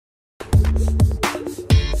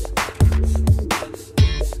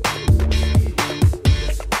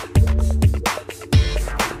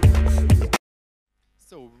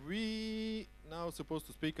supposed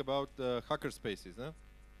to speak about Hackerspaces, huh?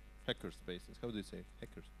 Hackerspaces. How do you say it?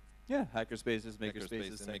 Hackers. Yeah, Hackerspaces, Makerspaces,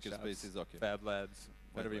 Hackerspaces, tech shops, Makerspaces, okay. Fab Labs,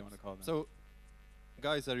 whatever you Labs. want to call them. So,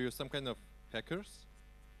 guys, are you some kind of hackers?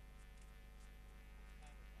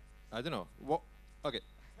 I don't know. What? Okay.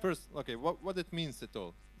 First, okay. What it means at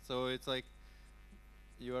all? So it's like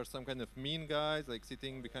you are some kind of mean guys, like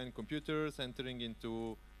sitting behind computers, entering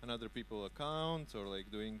into another people's accounts, or like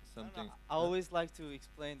doing something. I always like to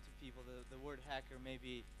explain to people the word hacker.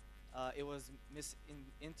 Maybe it was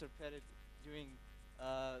misinterpreted during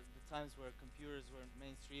the times where computers were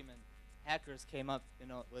mainstream and hackers came up,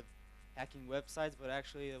 with hacking websites. But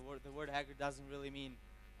actually, the word hacker doesn't really mean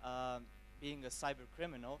being a cyber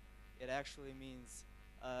criminal. It actually means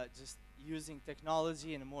just using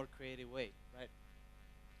technology in a more creative way, right?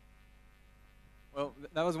 Well,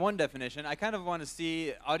 that was one definition. I kind of want to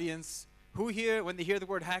see audience who here, when they hear the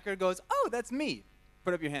word hacker, goes, "Oh, that's me."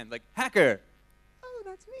 Put up your hand, like, hacker. Oh,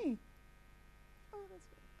 that's me. Oh, that's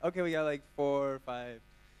me. Okay, we got like 4, 5,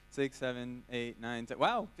 6, 7, 8, 9, 10.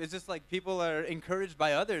 Wow, it's just like people are encouraged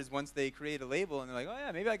by others once they create a label, and they're like, "Oh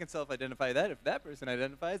yeah, maybe I can self-identify that. If that person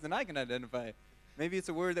identifies, then I can identify." Maybe it's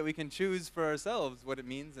a word that we can choose for ourselves what it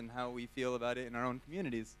means and how we feel about it in our own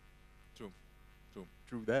communities. True.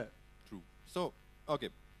 True that. True. So, okay.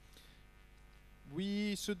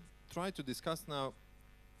 We should try to discuss now.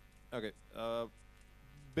 Okay.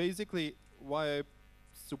 Basically, why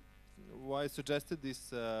I suggested this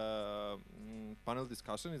panel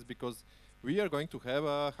discussion is because we are going to have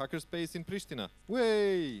a hackerspace in Pristina.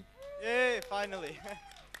 Way! Yay! Finally.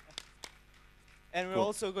 And we're Cool.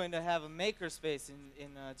 also going to have a makerspace in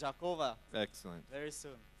Jakova Excellent. very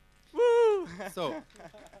soon. Woo! So,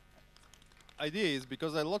 idea is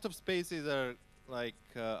because a lot of spaces are like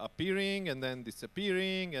appearing and then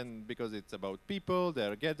disappearing, and because it's about people, they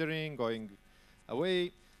are gathering, going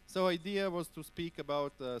away. So idea was to speak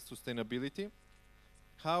about sustainability,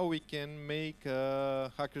 how we can make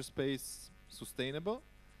a hackerspace sustainable.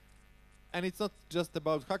 And it's not just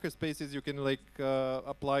about hackerspaces. You can like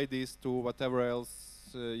apply this to whatever else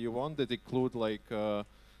you want that include like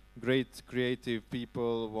great creative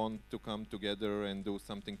people want to come together and do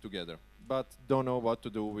something together, but don't know what to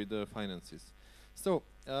do with the finances. So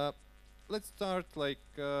let's start like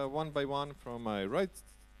one by one from my right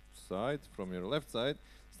side, from your left side.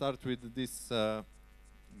 Start with this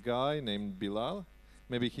guy named Bilal.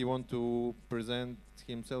 Maybe he want to present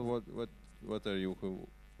himself. What are you? Who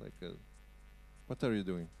like? What are you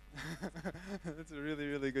doing? That's a really,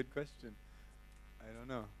 really good question. I don't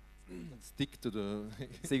know. Stick to the.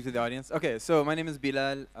 Speak to the audience. Okay, so my name is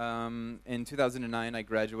Bilal. In 2009, I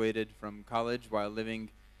graduated from college while living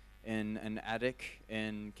in an attic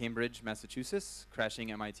in Cambridge, Massachusetts,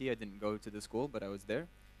 crashing MIT. I didn't go to the school, but I was there.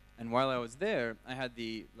 And while I was there, I had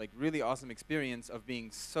the really awesome experience of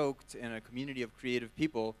being soaked in a community of creative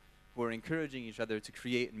people who are encouraging each other to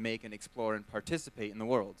create and make and explore and participate in the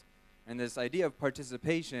world. And this idea of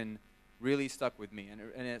participation really stuck with me,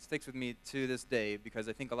 and it sticks with me to this day, because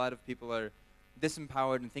I think a lot of people are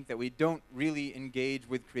disempowered and think that we don't really engage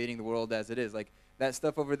with creating the world as it is. Like that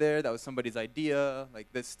stuff over there, that was somebody's idea.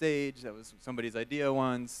 Like this stage, that was somebody's idea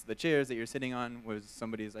once. The chairs that you're sitting on was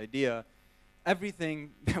somebody's idea.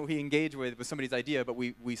 Everything that we engage with was somebody's idea, but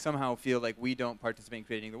we somehow feel like we don't participate in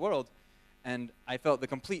creating the world. And I felt the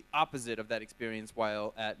complete opposite of that experience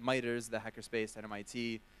while at MITRES, the hackerspace at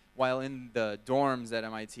MIT, while in the dorms at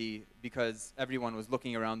MIT, because everyone was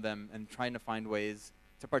looking around them and trying to find ways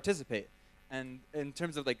to participate. And in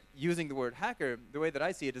terms of like using the word hacker, the way that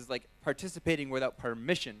I see it is like participating without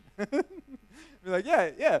permission. Be like,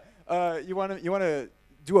 you wanna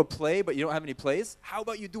do a play, but you don't have any plays? How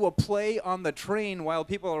about you do a play on the train while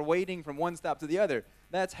people are waiting from one stop to the other?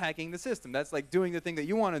 That's hacking the system. That's like doing the thing that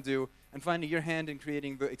you want to do and finding your hand in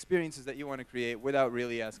creating the experiences that you want to create without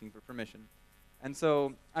really asking for permission. And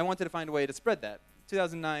so I wanted to find a way to spread that.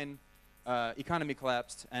 2009, economy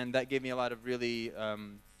collapsed, and that gave me a lot of really,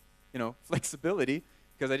 flexibility,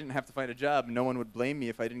 because I didn't have to find a job. No one would blame me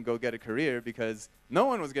if I didn't go get a career, because no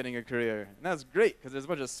one was getting a career. And that's great, because there's a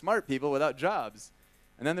bunch of smart people without jobs.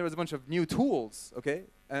 And then there was a bunch of new tools, okay?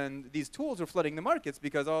 And these tools were flooding the markets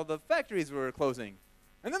because all the factories were closing.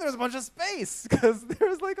 And then there was a bunch of space, because there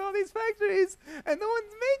was like all these factories, and no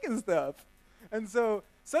one's making stuff. And so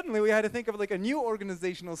suddenly we had to think of like a new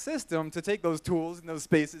organizational system to take those tools and those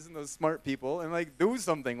spaces and those smart people and like do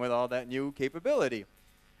something with all that new capability.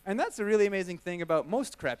 And that's a really amazing thing about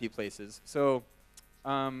most crappy places. So,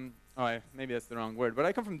 maybe that's the wrong word, but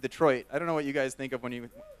I come from Detroit. I don't know what you guys think of when you...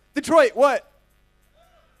 Detroit, what?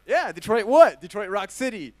 Yeah, Detroit what? Detroit Rock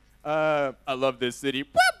City. I love this city.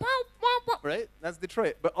 right? That's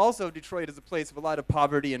Detroit. But also Detroit is a place of a lot of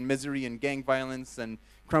poverty and misery and gang violence and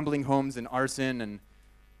crumbling homes and arson and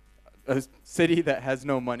a city that has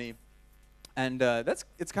no money. And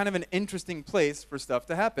it's kind of an interesting place for stuff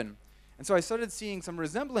to happen. And so I started seeing some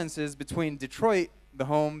resemblances between Detroit, the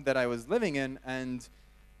home that I was living in, and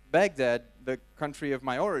Baghdad, the country of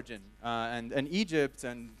my origin, and Egypt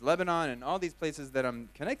and Lebanon and all these places that I'm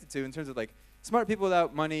connected to in terms of like smart people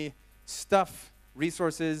without money, stuff,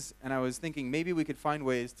 resources. And I was thinking maybe we could find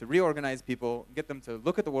ways to reorganize people, get them to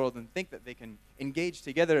look at the world and think that they can engage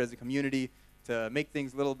together as a community to make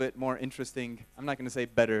things a little bit more interesting. I'm not going to say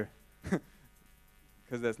better,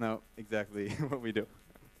 because that's not exactly what we do.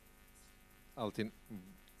 Altin,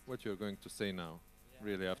 what you're going to say now,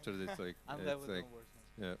 really, after this, like, I'm glad with like, no words.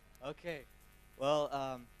 yeah. Okay,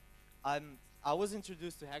 well, I was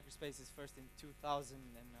introduced to Hackerspaces first in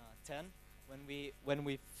 2010 when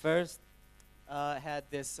we first had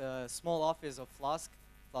this small office of Flosk.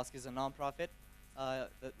 Flosk is a nonprofit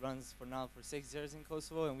that runs for 6 years in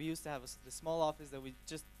Kosovo, and we used to have the small office that we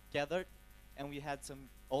just gathered, and we had some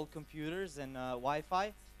old computers and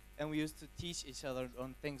Wi-Fi, and we used to teach each other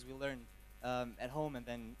on things we learned at home, and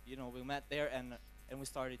then we met there and we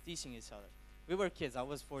started teaching each other. We were kids. I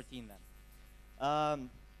was 14 then.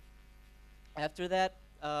 After that,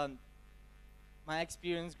 my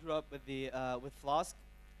experience grew up with Flosk.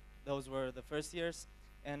 Those were the first years,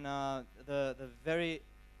 and the very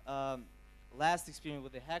last experience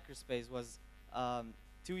with the Hackerspace was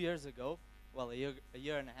 2 years ago. Well, a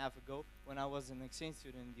year and a half ago, when I was an exchange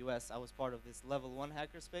student in the U.S., I was part of this level 1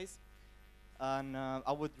 Hackerspace, and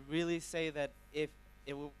I would really say that if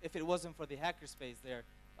it wasn't for the Hackerspace there,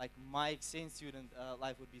 like my exchange student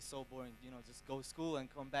life would be so boring. Just go to school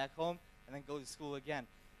and come back home, and then go to school again.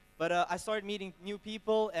 But I started meeting new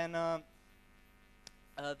people, and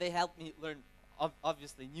they helped me learn,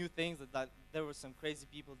 obviously, new things. That there were some crazy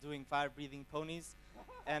people doing fire-breathing ponies,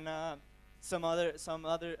 and some other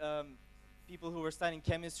people who were studying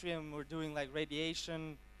chemistry and were doing like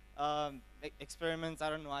radiation experiments. I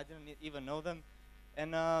don't know. I didn't even know them.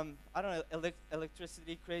 And I don't know,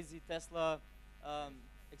 electricity, crazy Tesla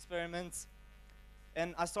experiments.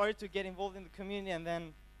 And I started to get involved in the community, and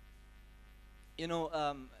then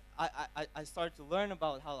I started to learn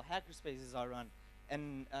about how hackerspaces are run,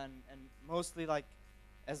 and mostly, like,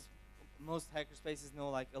 as most hackerspaces know,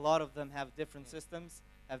 like a lot of them have different systems,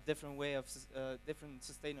 have different way of different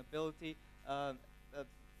sustainability.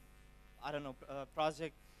 I don't know,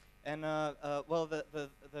 project, and well,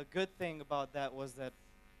 the good thing about that was that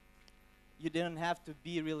you didn't have to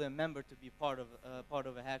be really a member to be part of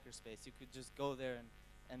a hackerspace. You could just go there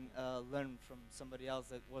and learn from somebody else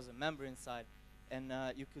that was a member inside, and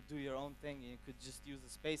you could do your own thing. You could just use the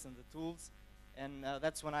space and the tools, and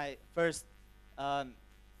that's when I first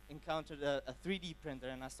encountered a 3D printer,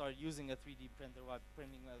 and I started using a 3D printer while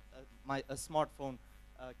printing a smartphone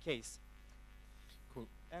case. Cool.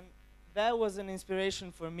 And that was an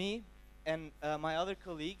inspiration for me and my other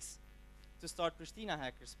colleagues to start Pristina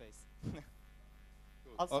Hackerspace.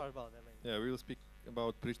 I'll start about that later. Yeah, we'll speak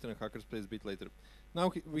about Pristina Hackerspace a bit later.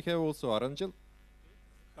 Now we have also Aranjel.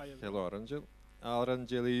 Hi, Hello, Aranjel.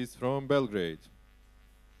 Aranjel is from Belgrade.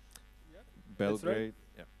 Yeah, Belgrade.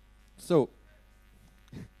 that's right.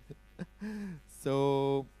 Yeah.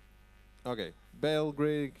 So, okay,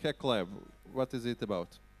 Belgrade Hack Lab. What is it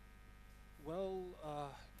about? Well,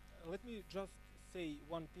 let me just say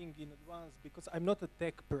one thing in advance, because I'm not a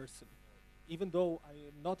tech person. Even though I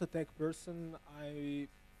am not a tech person, I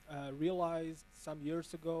realized some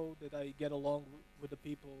years ago that I get along with the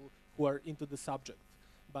people who are into the subject.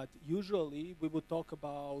 But usually we would talk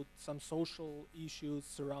about some social issues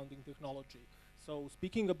surrounding technology. So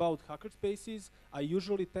speaking about hackerspaces, I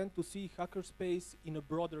usually tend to see hackerspace in a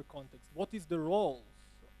broader context. What is the role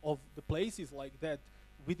of the places like that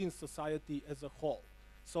within society as a whole?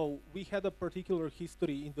 So we had a particular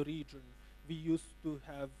history in the region. We used to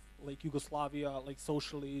have like Yugoslavia, like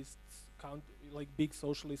socialists, like big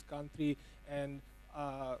socialist country, and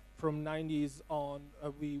from 90s on,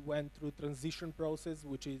 we went through transition process,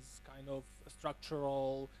 which is kind of a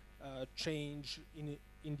structural change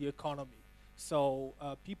in the economy. So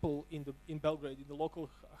people in Belgrade, in the local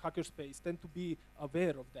hackerspace, tend to be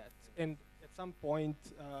aware of that. And at some point,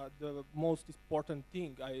 the most important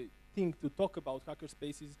thing I think to talk about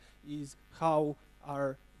hackerspaces is how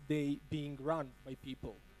are they being run by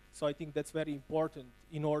people. So I think that's very important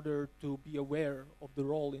in order to be aware of the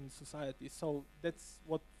role in society. So that's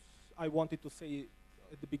what I wanted to say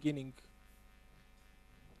at the beginning.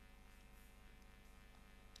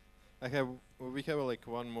 We have like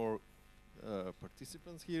one more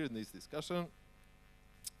participants here in this discussion.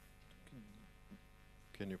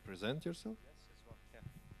 Can you present yourself? Yes, as well. Yeah.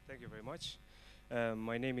 Thank you very much.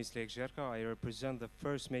 My name is Lek Jerka. I represent the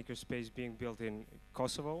first makerspace being built in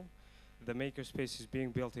Kosovo. The makerspace is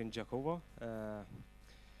being built in Jakova.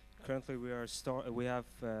 Currently, we have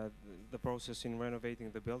the process in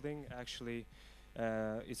renovating the building. Actually,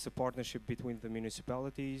 it's a partnership between the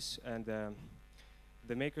municipalities and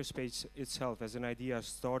the makerspace itself. As an idea,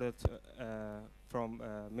 started from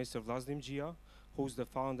Mr. Vlasdim Gia, who's the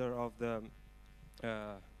founder of the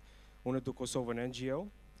UNEDU Kosovan NGO.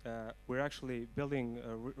 We're actually building,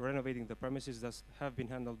 renovating the premises that have been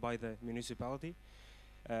handled by the municipality.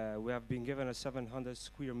 We have been given a 700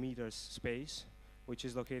 square meters space, which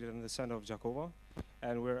is located in the center of Jakova,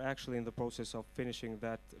 and we're actually in the process of finishing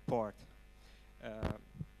that part.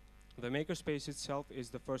 The makerspace itself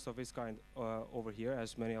is the first of its kind over here,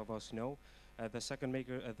 as many of us know. The second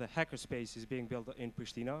the hackerspace is being built in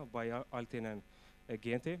Pristina by Altin and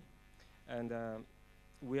Gente, and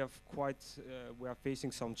we are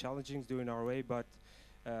facing some challenges during our way, but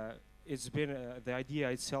it's been the idea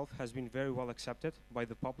itself has been very well accepted by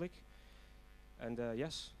the public, and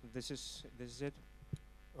yes, this is it.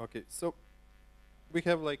 Okay, so we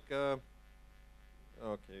have like some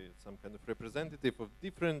kind of representative of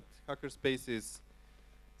different hackerspaces.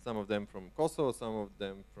 Some of them from Kosovo, some of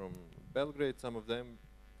them from Belgrade, some of them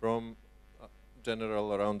from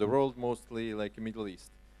general around the world, mostly like Middle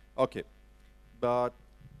East. Okay, but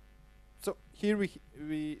so here we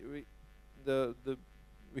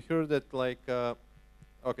heard that like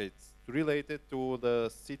okay, it's related to the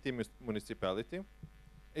city municipality.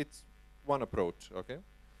 It's one approach. Okay,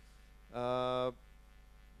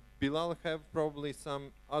 Bilal have probably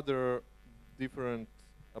some other different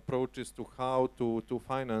approaches to how to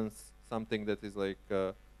finance something that is like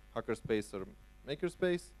hackerspace or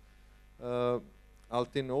makerspace.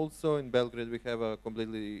 Altin also in Belgrade we have a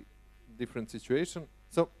completely different situation.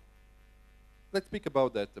 So let's speak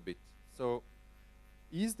about that a bit. So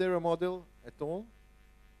is there a model at all?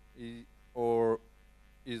 Or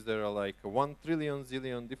is there like 1 trillion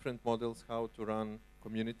zillion different models how to run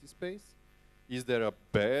community space? Is there a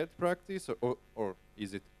bad practice, or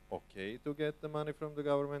is it okay to get the money from the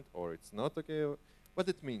government, or it's not okay? What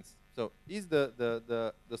it means? So is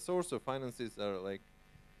the source of finances are like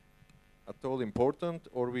at all important,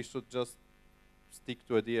 or we should just stick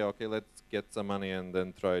to idea, okay, let's get some money and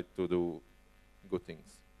then try to do good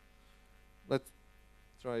things? Let's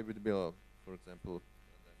try with Bilal, for example.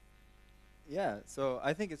 Yeah, so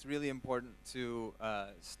I think it's really important to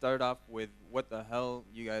start off with what the hell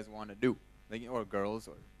you guys want to do, like, or girls,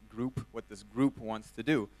 or group, what this group wants to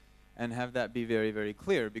do, and have that be very, very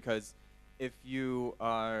clear. Because if you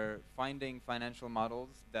are finding financial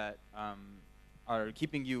models that are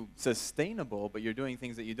keeping you sustainable, but you're doing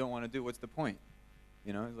things that you don't want to do, what's the point?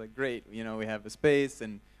 You know, it's like, great, you know, we have a space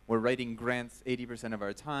and we're writing grants 80% of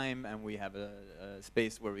our time, and we have a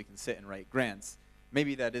space where we can sit and write grants.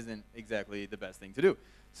 Maybe that isn't exactly the best thing to do.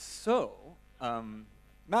 So,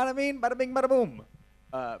 bada bing, bada boom.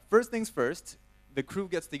 First things first, the crew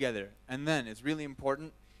gets together, and then it's really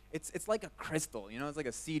important. It's like a crystal, you know, it's like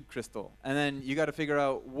a seed crystal. And then you got to figure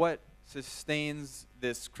out what sustains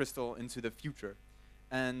this crystal into the future.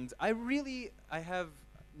 And I have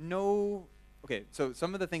no, okay, so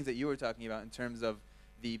some of the things that you were talking about in terms of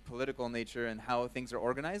the political nature and how things are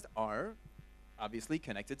organized are obviously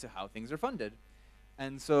connected to how things are funded.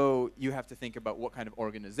 And so you have to think about what kind of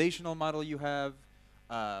organizational model you have,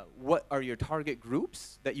 what are your target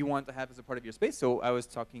groups that you want to have as a part of your space. So I was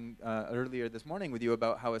talking earlier this morning with you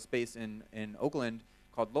about how a space in Oakland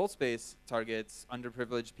called LOL Space targets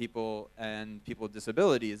underprivileged people and people with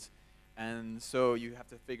disabilities. And so you have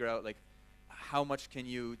to figure out, like, how much can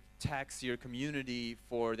you tax your community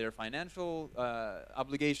for their financial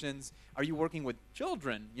obligations? Are you working with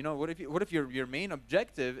children? You know, what if your main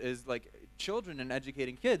objective is like children and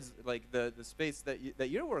educating kids, like the space that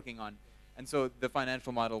you're working on? And so the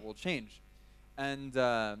financial model will change. And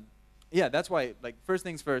yeah, that's why, like, first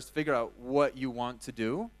things first, figure out what you want to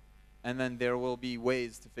do, and then there will be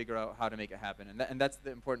ways to figure out how to make it happen. And that's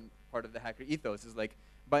the important part of the hacker ethos, is like,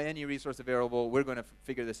 by any resource available, we're going to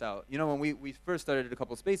figure this out. You know, when we first started a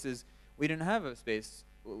couple spaces, we didn't have a space.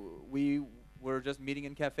 We were just meeting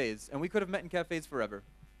in cafes, and we could have met in cafes forever.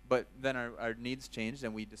 But then our needs changed,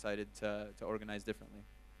 and we decided to organize differently.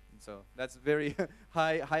 And so that's very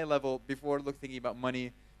high level, before thinking about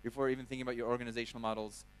money, before even thinking about your organizational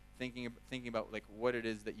models, thinking about like what it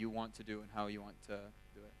is that you want to do and how you want to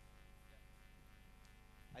do it.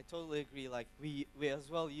 I totally agree. Like we as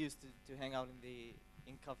well used to hang out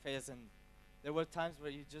in cafes, and there were times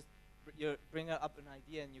where you just bring up an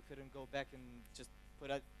idea and you couldn't go back and just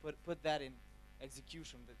put that in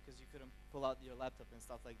execution because you couldn't pull out your laptop and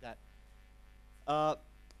stuff like that.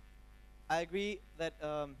 I agree that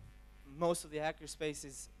most of the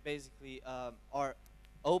hackerspaces basically are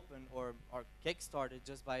open or are kickstarted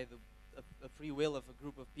just by the free will of a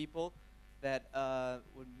group of people that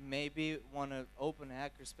would maybe want to open a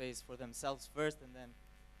hackerspace for themselves first, and then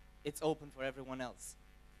it's open for everyone else.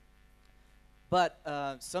 But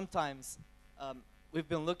sometimes we've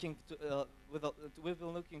been looking to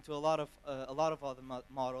a lot of other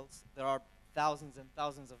models. There are thousands and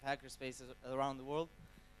thousands of hackerspaces around the world,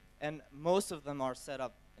 and most of them are set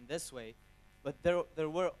up in this way. But there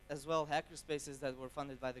were as well hackerspaces that were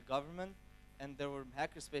funded by the government, and there were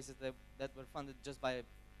hackerspaces that were funded just by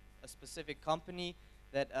a specific company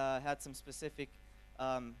that had some specific,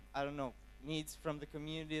 I don't know, needs from the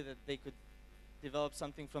community that they could develop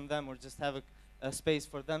something from them or just have a space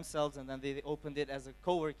for themselves, and then they opened it as a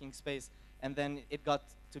co-working space, and then it got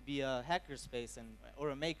to be a hacker space or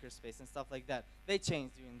a maker space and stuff like that. They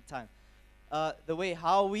changed during time. The way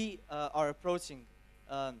how we are approaching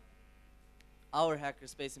our hacker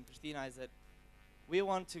space in Pristina is that we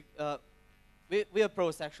want to, we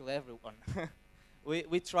approached actually everyone.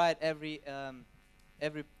 we tried every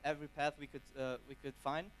path we could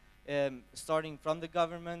find, starting from the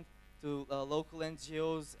government to local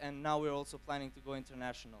NGOs, and now we're also planning to go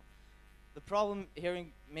international. The problem here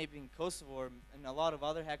maybe in Kosovo or in a lot of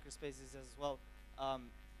other hacker spaces as well,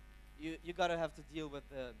 you gotta have to deal with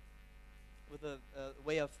the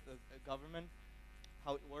way of government,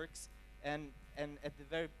 how it works, and at the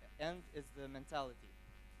very end is the mentality.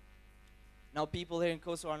 Now people here in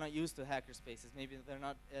Kosovo are not used to hacker spaces. Maybe they're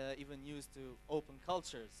not even used to open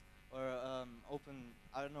cultures or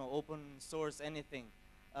open source anything.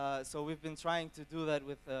 So we've been trying to do that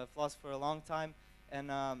with Floss for a long time,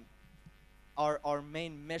 and our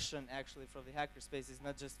main mission actually for the hackerspace is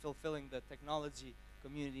not just fulfilling the technology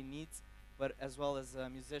community needs, but as well as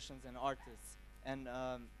musicians and artists and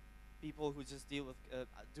people who just deal with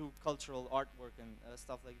do cultural artwork and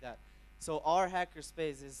stuff like that. So our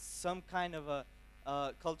hackerspace is some kind of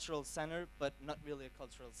a cultural center, but not really a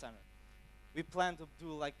cultural center. We plan to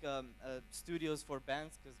do like studios for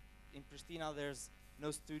bands, because in Pristina there's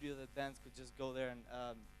no studio that bands could just go there and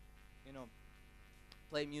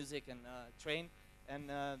play music and train,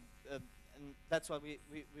 and that's why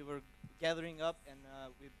we were gathering up, and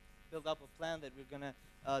we built up a plan that we're gonna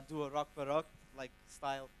do a rock per rock like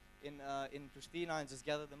style in Pristina, and just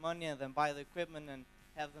gather the money and then buy the equipment and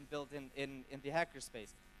have them built in the hackerspace.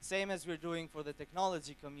 Same as we're doing for the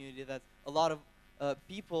technology community, that a lot of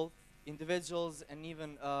people, individuals, and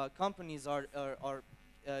even companies are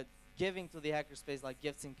giving to the hackerspace like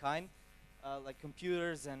gifts in kind, like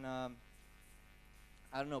computers and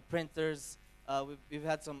I don't know, printers. We've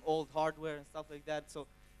had some old hardware and stuff like that. So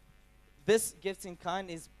this gifts in kind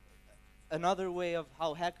is another way of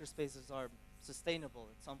how hackerspaces are sustainable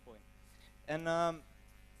at some point. And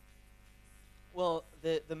well,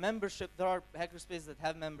 the membership, there are hackerspaces that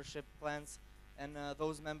have membership plans, and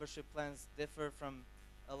those membership plans differ from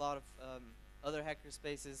a lot of other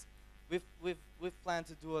hackerspaces. We've planned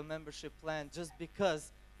to do a membership plan just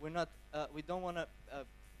because we're not, we don't want to,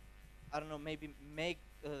 I don't know, maybe make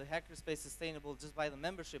the hackerspace sustainable just by the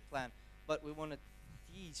membership plan, but we want to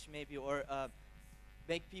teach maybe or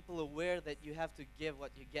make people aware that you have to give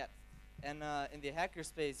what you get. And in the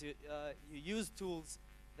hackerspace, you use tools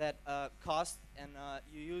that cost, and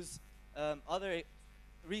you use other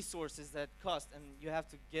resources that cost, and you have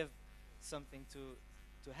to give something to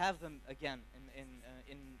have them again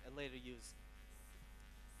in a later use.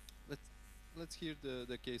 Let's hear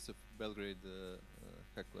the case of Belgrade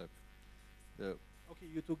Hack Lab. Okay,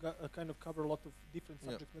 you two kind of cover a lot of different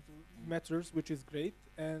subject matters, which is great,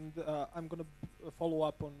 and I'm going to follow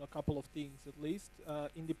up on a couple of things at least.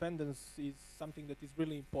 Independence is something that is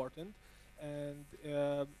really important, and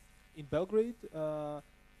in Belgrade,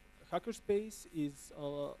 Hackerspace is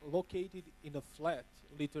located in a flat,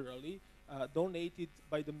 literally, donated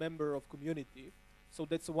by the member of community. So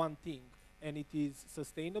that's one thing, and it is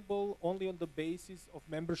sustainable only on the basis of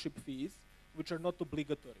membership fees, which are not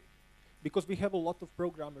obligatory, because we have a lot of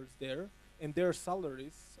programmers there, and their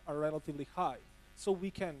salaries are relatively high. So we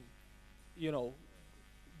can, you know,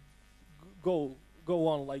 go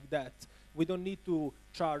on like that. We don't need to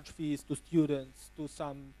charge fees to students, to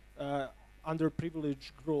some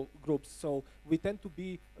underprivileged groups. So we tend to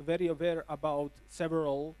be very aware about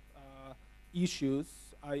several issues.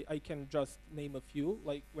 I can just name a few.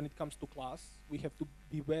 Like when it comes to class, we have to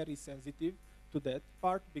be very sensitive to that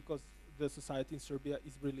part because the society in Serbia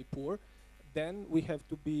is really poor. Then we have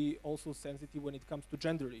to be also sensitive when it comes to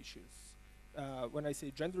gender issues. When I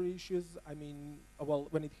say gender issues, I mean well,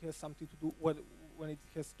 when it has something to do when it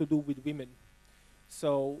has to do with women.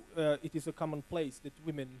 So it is a commonplace that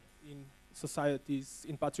women in societies,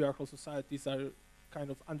 in patriarchal societies, are kind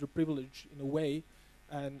of underprivileged in a way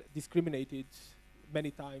and discriminated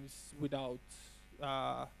many times without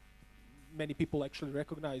many people actually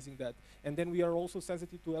recognizing that. And then we are also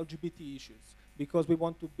sensitive to LGBT issues because we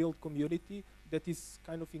want to build community that is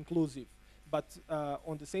kind of inclusive. But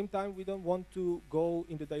on the same time, we don't want to go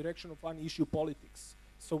in the direction of one-issue politics.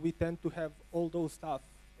 So we tend to have all those stuff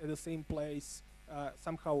at the same place,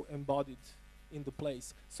 somehow embodied in the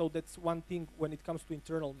place. So that's one thing when it comes to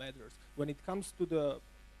internal matters. When it comes to the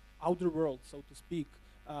outer world, so to speak,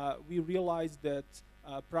 we realize that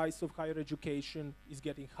price of higher education is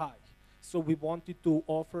getting high. So we wanted to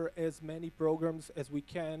offer as many programs as we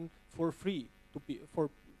can for free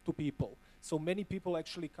to people. So many people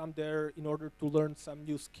actually come there in order to learn some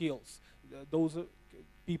new skills. Those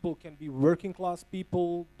people can be working class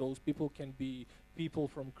people, those people can be people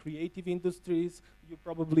from creative industries. You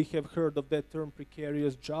probably have heard of that term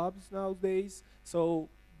precarious jobs nowadays. So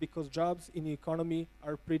because jobs in the economy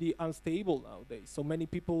are pretty unstable nowadays. So many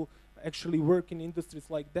people actually work in industries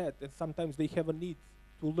like that, and sometimes they have a need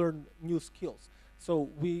to learn new skills. So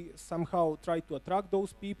we somehow try to attract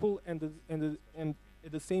those people and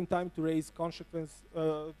at the same time to raise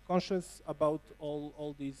conscience about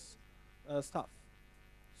all these stuff.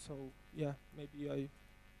 So yeah, maybe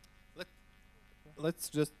Let's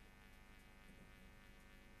just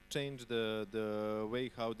change the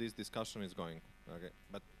way how this discussion is going. Okay,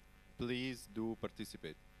 but please do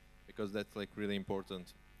participate because that's like really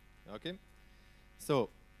important. Okay, so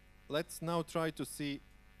let's now try to see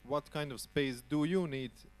what kind of space do you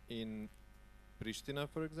need in Pristina,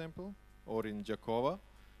 for example, or in Jakova,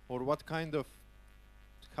 or what kind of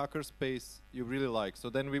hackerspace you really like. So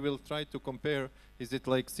then we will try to compare, is it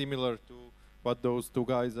like similar to what those two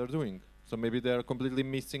guys are doing? So maybe they are completely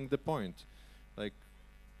missing the point. Like,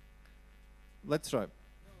 let's try.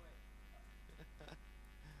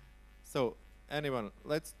 So, anyone,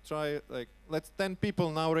 let's try, like, let's 10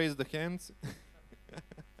 people now raise the hands.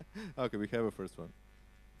 Okay, we have a first one.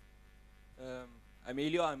 I'm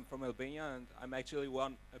Elio, I'm from Albania, and I'm actually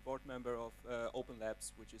a board member of Open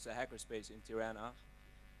Labs, which is a hackerspace in Tirana.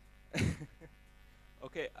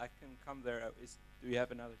 Okay, I can come there. Do you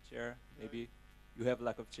have another chair? Maybe you have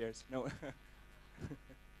lack of chairs. No. Okay.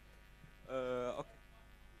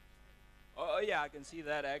 Oh yeah, I can see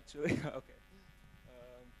that actually. Okay.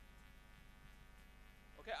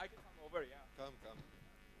 Okay, I can come over. Yeah. Come.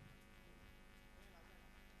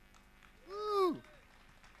 Woo!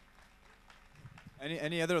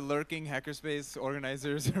 Any other lurking hackerspace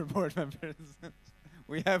organizers or board members?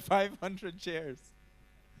 We have 500 chairs.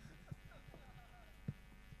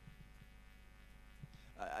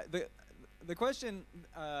 The question,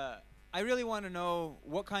 I really want to know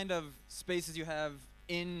what kind of spaces you have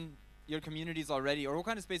in your communities already, or what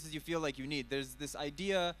kind of spaces you feel like you need. There's this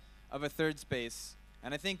idea of a third space,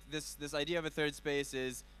 and I think this idea of a third space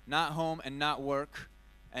is not home and not work,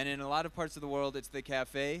 and in a lot of parts of the world it's the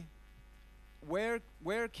cafe.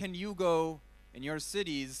 Where can you go in your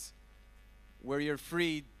cities where you're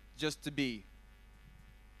free just to be,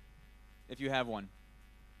 if you have one?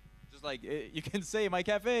 Just like, you can say my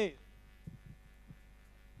cafe.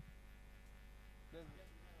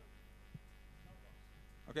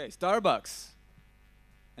 Okay, Starbucks.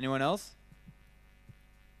 Anyone else?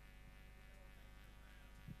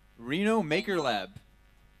 Reno Maker Lab.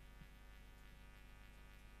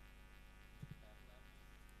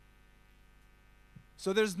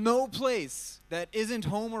 So there's no place that isn't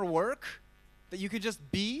home or work that you could just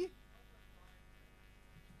be?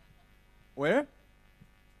 Where?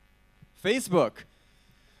 Facebook.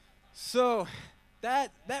 So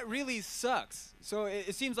that really sucks. So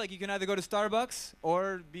it seems like you can either go to Starbucks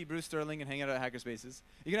or be Bruce Sterling and hang out at Hackerspaces.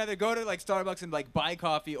 You can either go to like Starbucks and like buy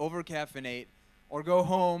coffee, over caffeinate, or go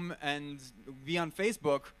home and be on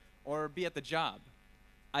Facebook or be at the job.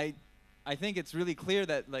 I think it's really clear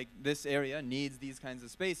that like this area needs these kinds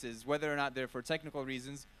of spaces, whether or not they're for technical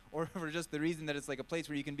reasons or for just the reason that it's like a place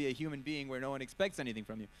where you can be a human being where no one expects anything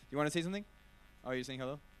from you. Do you want to say something? Oh, you're saying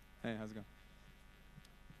hello? Hey, how's it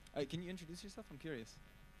going? Can you introduce yourself? I'm curious.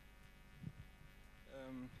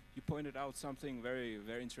 You pointed out something very,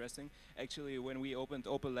 very interesting. Actually, when we opened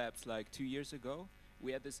Open Labs like 2 years ago,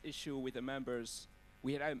 we had this issue with the members.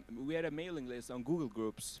 We had a mailing list on Google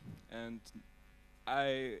Groups, and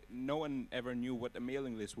no one ever knew what a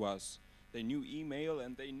mailing list was. They knew email,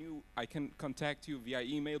 and they knew I can contact you via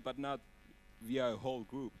email, but not via a whole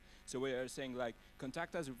group. So we are saying like,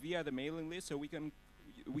 contact us via the mailing list, so we can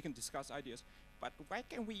we can discuss ideas. But why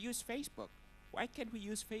can't we use Facebook? Why can't we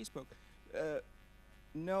use Facebook?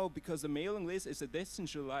 No, because the mailing list is a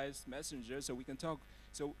decentralized messenger, so we can talk.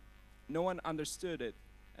 So no one understood it.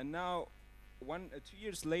 And now, 2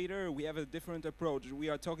 years later, we have a different approach. We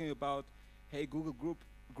are talking about, hey, Google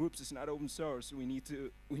Groups is not open source. We need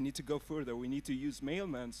to go further. We need to use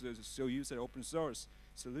Mailman, so use an open source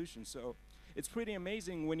solution. So it's pretty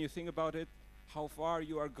amazing when you think about it, how far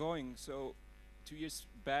you are going. So 2 years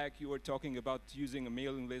back, you were talking about using a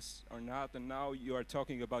mailing list or not, and now you are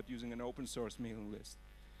talking about using an open source mailing list.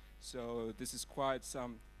 So this is quite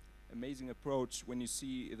some amazing approach when you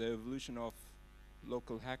see the evolution of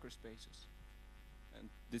local hackerspaces. And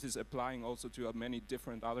this is applying also to many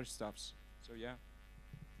different other stuffs. So yeah.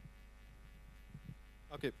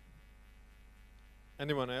 Okay.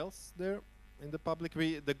 Anyone else there in the public?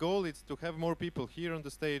 The goal is to have more people here on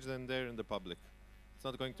the stage than there in the public. It's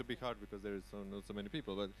not going to be hard because there is not so many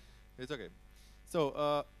people, but it's okay.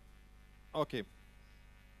 So, okay.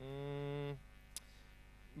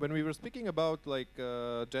 When we were speaking about like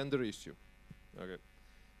gender issue, okay,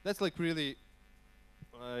 that's like really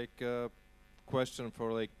like a question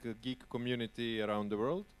for like a geek community around the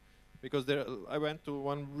world, because I went to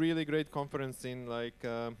one really great conference in like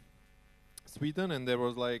Sweden, and there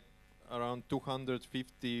was like around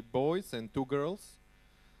 250 boys and 2 girls.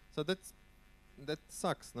 So that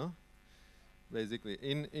sucks, no? Basically,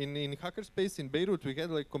 in Hackerspace in Beirut, we had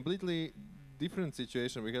like completely different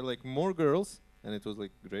situation. We had like more girls, and it was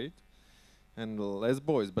like great, and less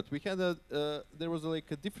boys. But we had there was like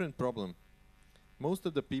a different problem. Most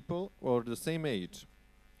of the people were the same age,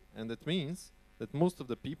 and that means that most of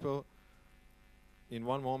the people in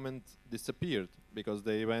one moment disappeared because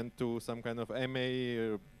they went to some kind of MA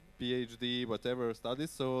or PhD, whatever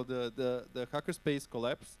studies. So the hackerspace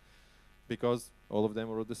collapsed because all of them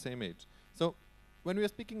were the same age. So when we are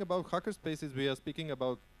speaking about hackerspaces, we are speaking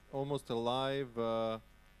about almost a live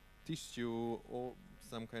tissue or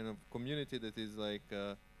some kind of community that is like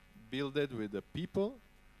builded with the people,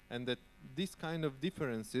 and that this kind of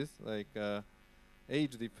differences, like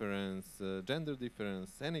age difference, gender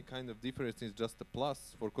difference, any kind of difference is just a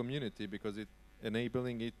plus for community because it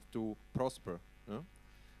enabling it to prosper. No?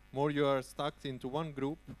 More you are stuck into one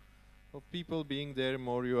group of people being there,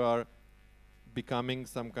 more you are becoming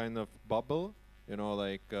some kind of bubble. You know,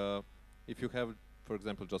 like if you have, for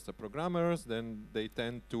example, just the programmers, then they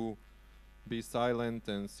tend to be silent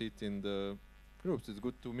and sit in the groups. It's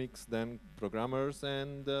good to mix then programmers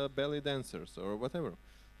and belly dancers or whatever.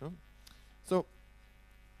 No? So,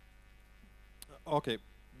 okay,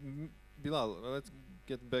 Bilal, let's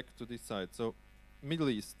get back to this side. So, Middle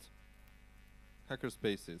East,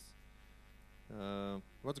 hackerspaces.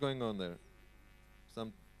 What's going on there?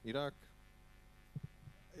 Some Iraq?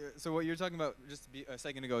 So what you're talking about just a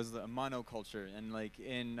second ago is a monoculture, and like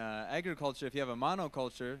in agriculture, if you have a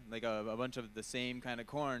monoculture, like a bunch of the same kind of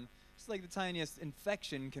corn, just like the tiniest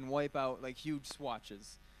infection can wipe out like huge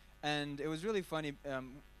swatches. And it was really funny.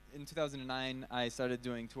 In 2009, I started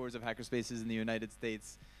doing tours of hackerspaces in the United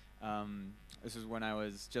States. This was when I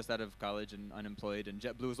was just out of college and unemployed, and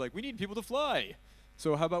JetBlue was like, we need people to fly.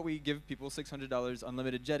 So how about we give people $600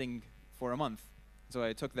 unlimited jetting for a month? So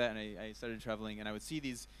I took that and I started traveling, and I would see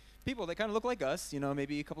these people that kind of look like us, you know,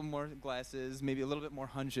 maybe a couple more glasses, maybe a little bit more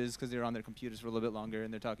hunches because they're on their computers for a little bit longer,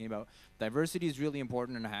 and they're talking about diversity is really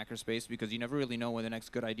important in a hackerspace because you never really know where the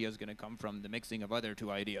next good idea is going to come from, the mixing of other 2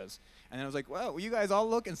 ideas. And I was like, wow, you guys all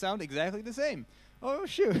look and sound exactly the same. Oh,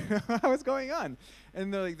 shoot, what's going on?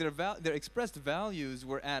 And like their expressed values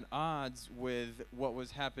were at odds with what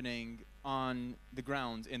was happening on the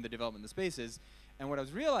ground in the development of the spaces. And what I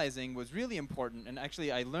was realizing was really important, and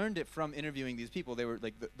actually I learned it from interviewing these people. They were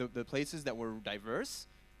like the places that were diverse.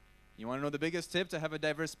 You want to know the biggest tip to have a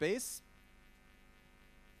diverse space?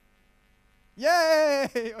 Yay!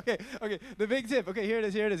 Okay, the big tip. Okay, here it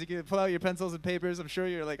is. You can pull out your pencils and papers. I'm sure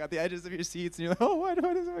you're like at the edges of your seats, and you're like, oh, what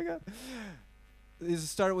is, oh my God. Is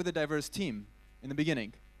start with a diverse team in the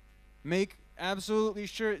beginning. Make absolutely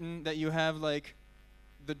certain that you have like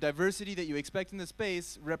the diversity that you expect in the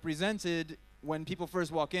space represented when people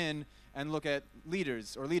first walk in and look at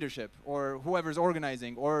leaders or leadership or whoever's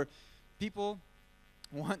organizing, or people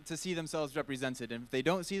want to see themselves represented. And if they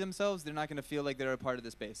don't see themselves, they're not going to feel like they're a part of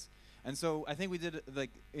the space. And so I think we did,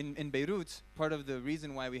 like in Beirut, part of the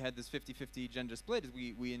reason why we had this 50-50 gender split is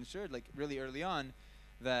we ensured like really early on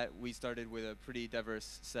that we started with a pretty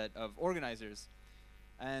diverse set of organizers.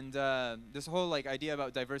 And this whole like idea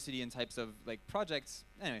about diversity in types of like projects,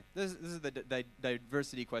 anyway, this is the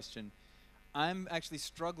diversity question. I'm actually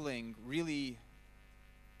struggling really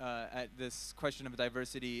at this question of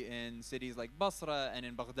diversity in cities like Basra and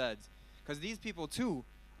in Baghdad, because these people too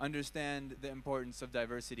understand the importance of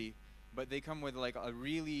diversity, but they come with like a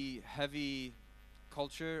really heavy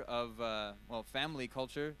culture of well, family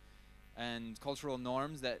culture and cultural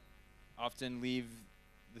norms that often leave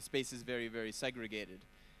the spaces very, very segregated.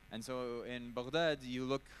 And so in Baghdad, you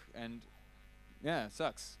look and yeah,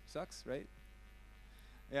 sucks, right?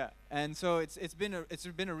 Yeah, and so it's been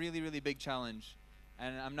a really, really big challenge,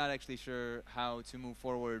 and I'm not actually sure how to move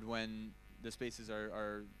forward when the spaces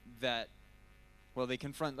are that, well, they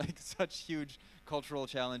confront like such huge cultural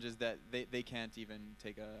challenges that they can't even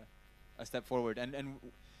take a step forward. And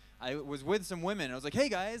I was with some women. I was like, hey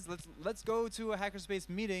guys, let's go to a hackerspace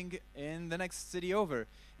meeting in the next city over.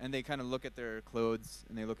 And they kind of look at their clothes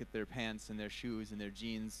and they look at their pants and their shoes and their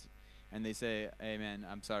jeans, and they say, hey man,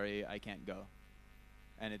 I'm sorry, I can't go.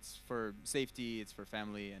 And it's for safety, it's for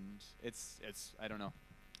family, and it's I don't know.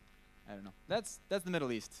 That's the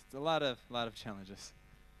Middle East. It's a lot of challenges.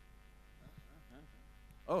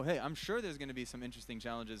 Oh, hey, I'm sure there's going to be some interesting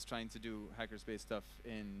challenges trying to do hackerspace stuff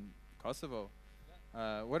in Kosovo.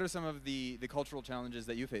 What are some of the cultural challenges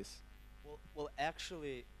that you face? Well,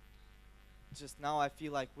 actually, just now I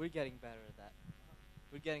feel like we're getting better at that.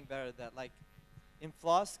 We're getting better at that. Like, in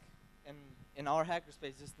Flosk and in our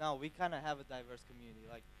hackerspace just now, we kind of have a diverse community,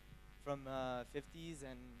 like from 50s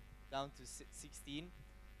and down to 16.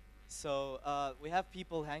 So we have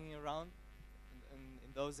people hanging around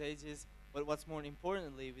in those ages. But what's more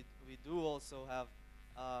importantly, we do also have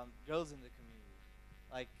girls in the community.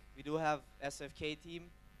 Like, we do have SFK team,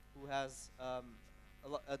 who has a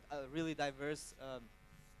really diverse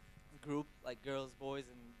group, like girls, boys,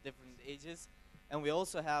 and different ages. And we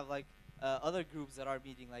also have like other groups that are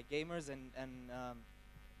meeting, like gamers, and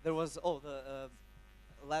there was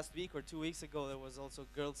last week or 2 weeks ago there was also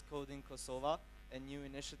Girls Coding Kosovo, a new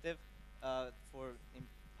initiative for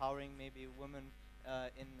empowering maybe women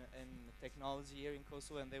in technology here in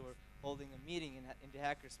Kosovo, and they were holding a meeting in the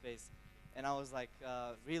hackerspace, and I was like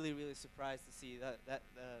really surprised to see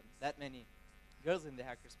that many girls in the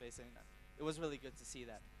hackerspace, and it was really good to see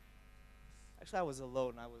that. Actually, I was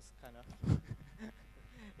alone. I was kind of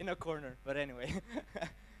in a corner, but anyway.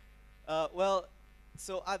 Well,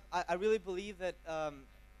 so I really believe that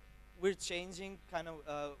we're changing.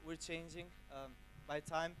 We're changing by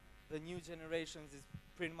time. The new generations is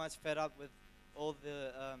pretty much fed up with all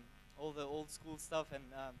the old school stuff, and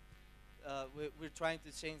we're trying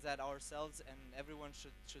to change that ourselves, and everyone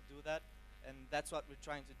should do that, and that's what we're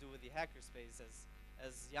trying to do with the hackerspace.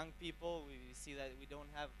 As young people, we see that we don't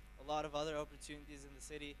have a lot of other opportunities in the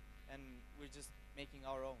city, and we're just making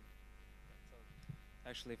our own. So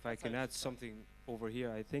Actually, if I can add something over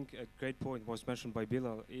here, I think a great point was mentioned by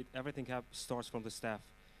Bilal. Everything starts from the staff.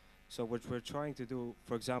 So what we're trying to do,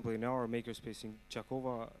 for example, in our makerspace in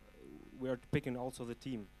Jakova, we are picking also the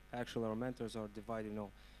team. Actually, our mentors are divided.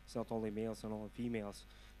 It's not only males and only females.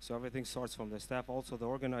 So everything starts from the staff, also the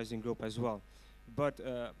organizing group as well. But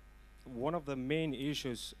one of the main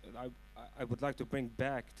issues I would like to bring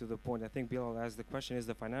back to the point, I think Bilal asked the question, is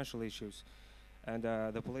the financial issues and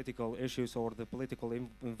the political issues or the political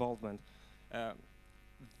involvement.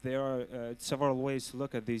 There are several ways to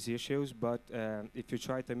look at these issues, but if you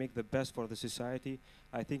try to make the best for the society,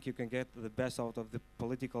 I think you can get the best out of the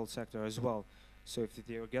political sector as well. So if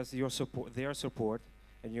you get their support,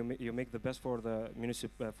 and you make the best for the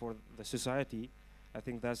for the society, I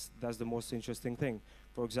think that's the most interesting thing.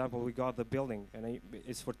 For example, we got the building, and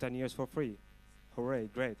it's for 10 years for free. Hooray,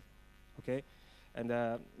 great. Okay?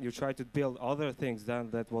 And you try to build other things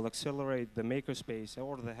then that will accelerate the makerspace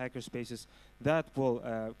or the hackerspaces that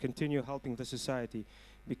will continue helping the society,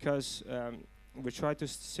 because we try to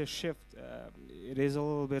shift. It is a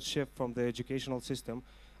little bit shift from the educational system.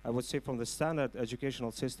 I would say from the standard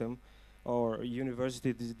educational system or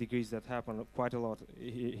university degrees that happen quite a lot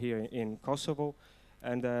here in Kosovo,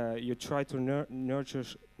 and you try to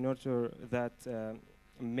nurture that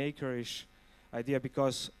makerish idea,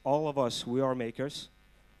 because all of us, we are makers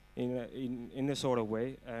in a sort of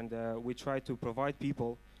way, and we try to provide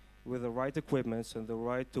people with the right equipments and the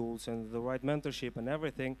right tools and the right mentorship and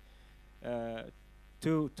everything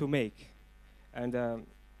to make. And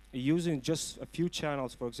using just a few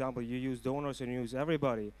channels, for example, you use donors and you use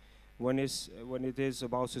everybody when it is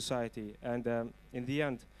about society. And in the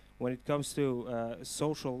end, when it comes to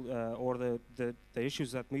social or the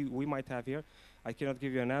issues that we might have here, I cannot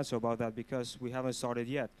give you an answer about that because we haven't started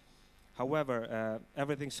yet. However,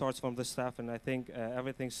 everything starts from the staff, and I think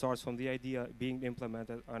everything starts from the idea being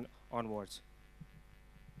implemented onwards.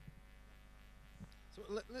 So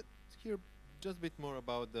let's hear just a bit more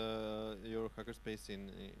about your hackerspace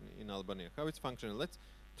in Albania, how it's functioning. Let's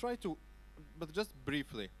try to, but just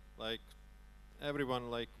briefly, like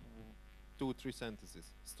everyone, like 2-3 sentences,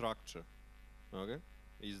 structure. Okay,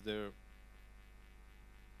 is there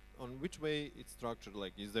on which way it's structured?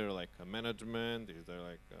 Like, is there like a management? Is there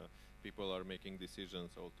like people are making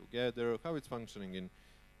decisions all together? How it's functioning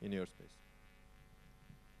in your space?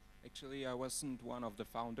 Actually, I wasn't one of the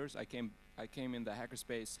founders. I came in the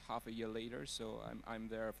hackerspace half a year later, so I'm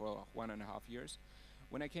there for 1.5 years.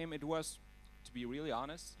 When I came, it was, to be really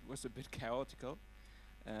honest, it was a bit chaotical,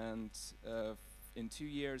 and in 2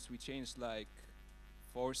 years we changed like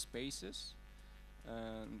 4 spaces,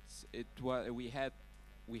 and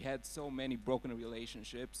we had so many broken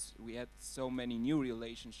relationships. We had so many new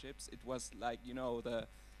relationships. It was like, you know, the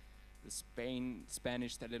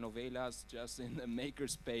Spanish telenovelas just in the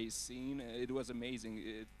makerspace scene. It was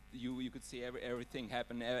amazing. You could see everything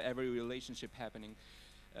happen, every relationship happening.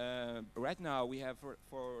 Right now we have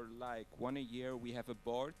for like 1 year we have a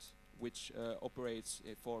board which operates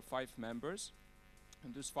for 5 members,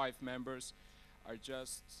 and those 5 members are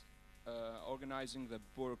just organizing the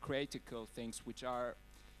bureaucratical things which are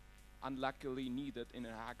unluckily needed in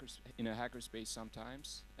a hackerspace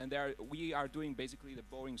sometimes, and we are doing basically the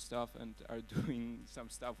boring stuff and are doing some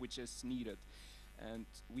stuff which is needed, and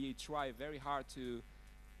we try very hard to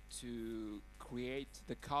create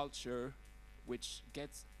the culture which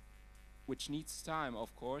needs time,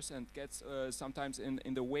 of course, and gets sometimes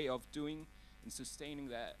in the way of doing and sustaining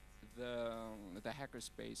the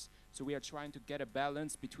hackerspace. So we are trying to get a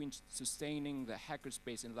balance between sustaining the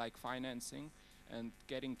hackerspace in like financing and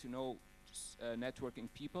getting to know networking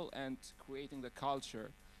people and creating the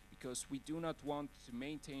culture, because we do not want to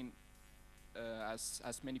maintain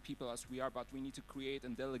as many people as we are, but we need to create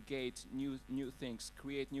and delegate new things,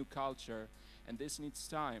 create new culture, and this needs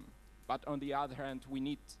time. But on the other hand, we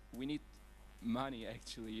need money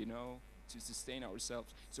actually, you know, to sustain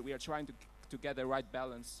ourselves. So we are trying to get the right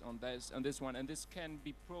balance on this one, and this can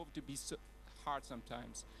be proved to be so hard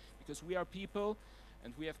sometimes, because we are people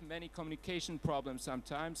and we have many communication problems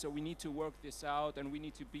sometimes, so we need to work this out, and we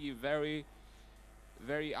need to be very,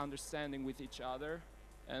 very understanding with each other.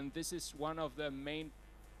 And this is one of the main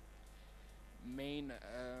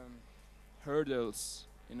hurdles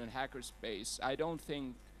in a hackerspace. I don't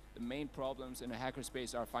think the main problems in a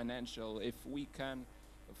hackerspace are financial. If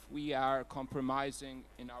we are compromising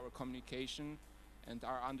in our communication and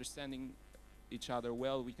are understanding each other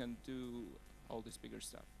well, we can do all this bigger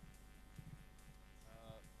stuff.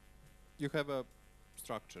 You have a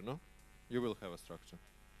structure, no? You will have a structure.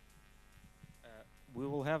 We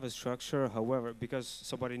will have a structure, however, because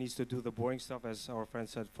somebody needs to do the boring stuff, as our friend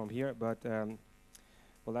said from here. But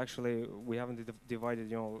well, actually, we haven't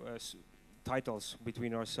divided, you know, titles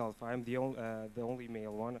between ourselves. I'm the only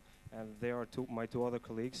male one, and there are my 2 other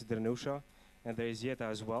colleagues, Drenusha, and there is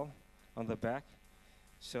Jeta as well on the back.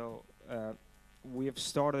 So we have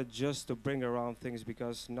started just to bring around things,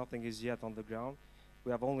 because nothing is yet on the ground.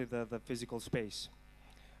 We have only the physical space.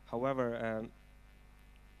 However,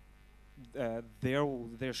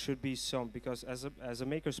 there should be some, because as a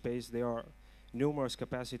makerspace, there are numerous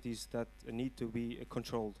capacities that need to be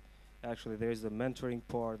controlled. Actually, there is the mentoring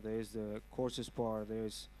part, there is the courses part, there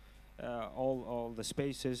is all the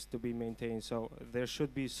spaces to be maintained. So there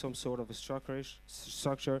should be some sort of a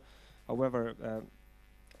structure. However,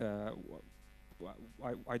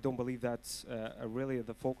 I don't believe that's really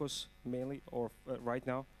the focus mainly, or right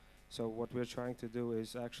now. So what we're trying to do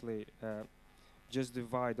is actually just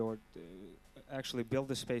divide, or actually build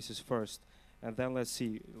the spaces first, and then let's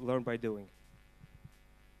see, learn by doing.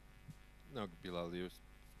 No, Bilal, you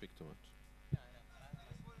speak too much.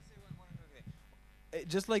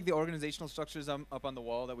 Just like the organizational structures up on the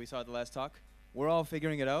wall that we saw at the last talk, we're all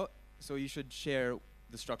figuring it out, so you should share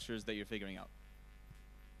the structures that you're figuring out.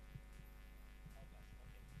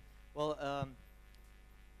 Well,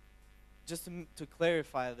 just to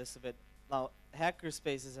clarify this a bit, now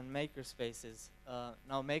hackerspaces and makerspaces.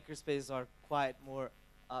 Now makerspaces are quite more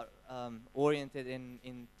oriented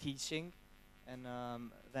in teaching, and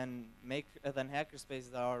then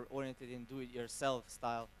hackerspaces are oriented in do-it-yourself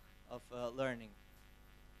style of learning.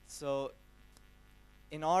 So,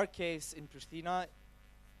 in our case in Pristina,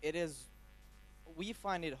 we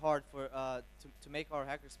find it hard to make our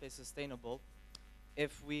hackerspace sustainable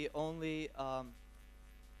if we only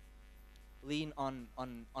lean on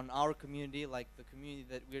our community, like the community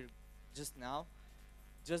that we're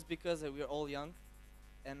just because we're all young,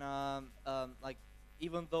 and like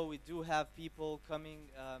even though we do have people coming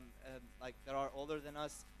like that are older than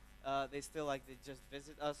us, they still they just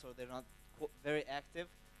visit us, or they're not very active.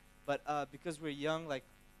 But because we're young, like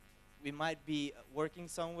we might be working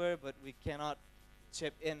somewhere, but we cannot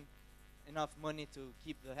chip in enough money to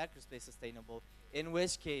keep the hackerspace sustainable. In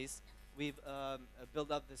which case, we've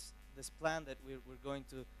built up this plan that we're going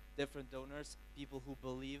to different donors, people who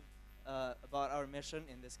believe about our mission.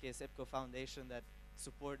 In this case, IPCO Foundation, that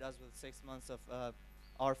supported us with 6 months of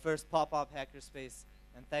our first pop-up hackerspace.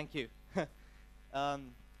 And thank you.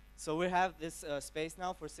 So we have this space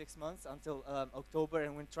now for 6 months until October,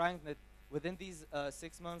 and we're trying that within these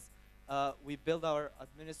 6 months, we build our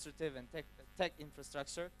administrative and tech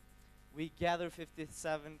infrastructure. We gather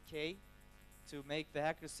 57K to make the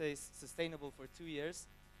hackerspace sustainable for 2 years,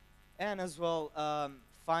 and as well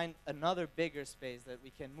find another bigger space that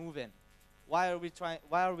we can move in. Why are we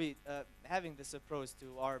having this approach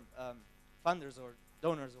to our funders or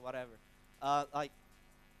donors or whatever? Like,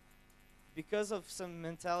 because of some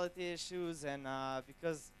mentality issues, and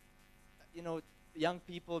because young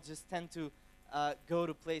people just tend to go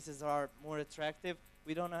to places that are more attractive.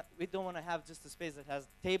 We don't want to have just a space that has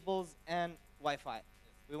tables and Wi-Fi.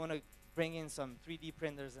 We want to bring in some 3D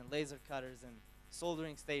printers and laser cutters and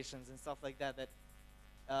soldering stations and stuff like that. That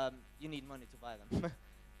you need money to buy them.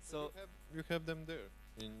 So you have them there.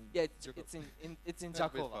 Yeah, it's in That's a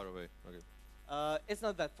bit Jakova. far away. Okay. It's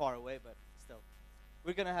not that far away, but still,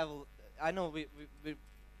 we're gonna have. I know we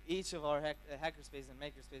each of our hackerspace and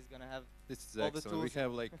makerspace is gonna have. This is all the excellent. We tools.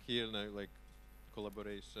 have like here now like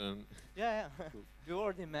collaboration. Yeah. Cool. We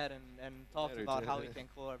already met and talked Very about how good. we can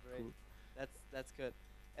collaborate. Cool. That's good.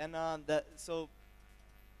 And so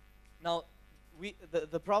now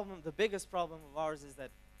the biggest problem of ours is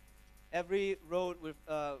that every road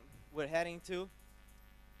we're heading to,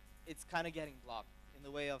 it's kind of getting blocked in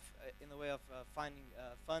the way of finding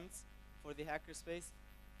funds for the hackerspace,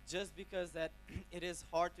 just because that it is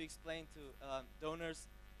hard to explain to donors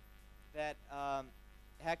that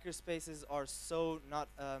hackerspaces are so not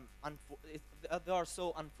they are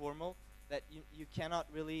so informal that you cannot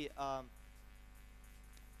really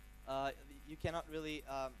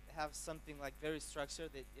have something like very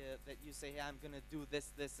structured that you say, hey, I'm gonna do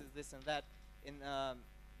this and that in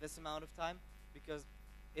this amount of time, because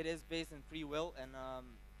it is based in free will and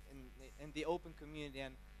in the open community,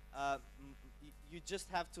 and you just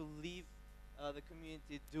have to leave the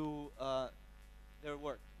community do their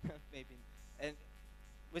work maybe, and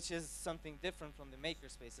which is something different from the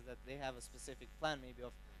makerspaces, that they have a specific plan maybe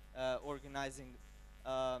of organizing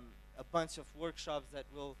a bunch of workshops that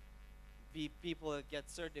will be people that get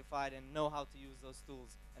certified and know how to use those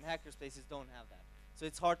tools, and hackerspaces don't have that. So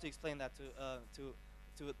it's hard to explain that to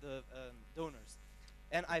the donors,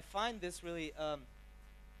 and I find this really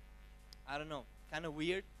I don't know, kind of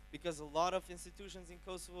weird, because a lot of institutions in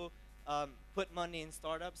Kosovo put money in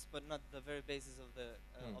startups, but not the very basis of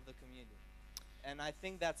the community. And I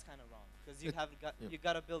think that's kind of wrong, because you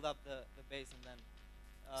got to build up the base and then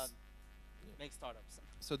make startups.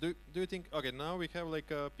 So do you think, okay, now we have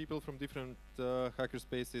like people from different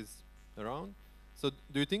hackerspaces around. So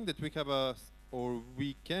do you think that we have or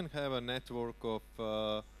we can have a network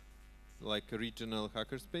of like regional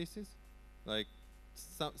hackerspaces? Like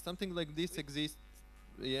something like this exists,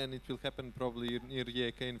 yeah, and it will happen probably near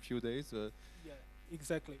Rijeka in a few days. Yeah,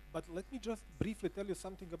 exactly. But let me just briefly tell you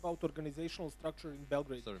something about organizational structure in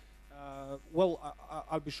Belgrade. Sorry. Well,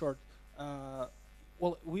 I'll be short.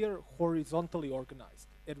 Well, we are horizontally organized,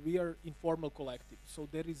 and we are informal collective, so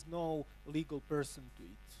there is no legal person to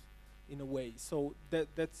it, in a way. So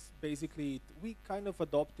that's basically it. We kind of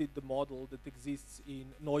adopted the model that exists in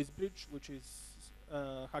Noisebridge, which is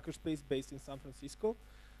a hackerspace based in San Francisco.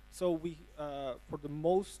 So we, for the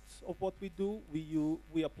most of what we do,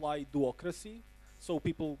 we apply duocracy, so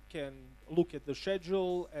people can look at the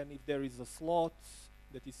schedule, and if there is a slot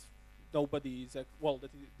that is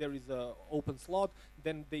there is a open slot,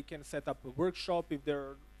 then they can set up a workshop if there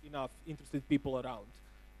are enough interested people around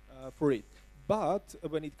for it. But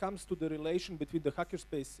when it comes to the relation between the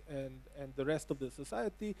hackerspace and the rest of the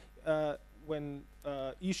society, when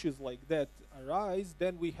issues like that arise,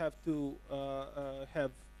 then we have to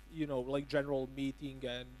have like general meeting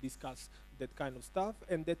and discuss that kind of stuff,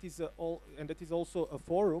 and that is also a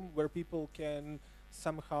forum where people can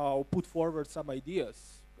somehow put forward some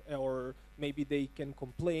ideas, or maybe they can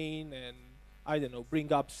complain and, I don't know,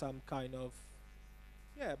 bring up some kind of,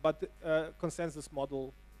 but consensus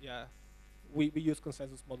model, we use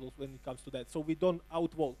consensus models when it comes to that. So we don't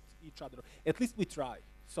outvote each other. At least we try.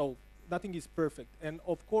 So nothing is perfect. And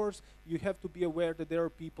of course, you have to be aware that there are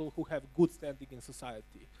people who have good standing in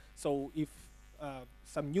society. So if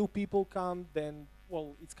some new people come, then,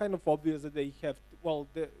 well, it's kind of obvious that they have,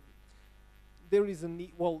 there is a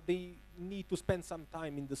need. Well, they need to spend some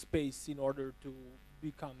time in the space in order to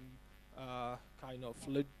become kind of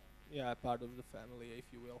part of the family, if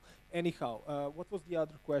you will. Anyhow, what was the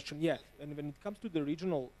other question? Yeah, and when it comes to the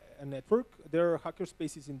regional network, there are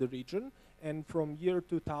hackerspaces in the region, and from year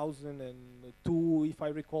 2002, if I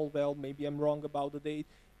recall well, maybe I'm wrong about the date,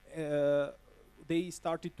 they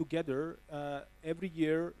started together every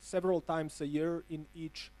year, several times a year in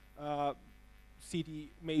each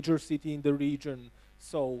major city in the region.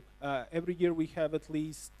 So every year we have at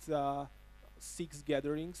least 6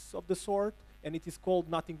 gatherings of the sort, and it is called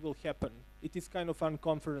Nothing Will Happen. It is kind of a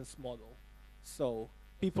conference model. So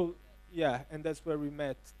people, yeah, and that's where we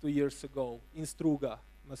met 2 years ago in Struga,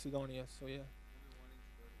 Macedonia. So yeah.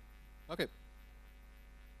 Okay.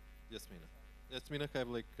 Yasmina. Yasmina have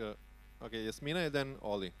like, okay, Yasmina and then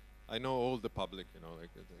Oli. I know all the public, you know,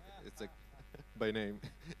 like it's like by name.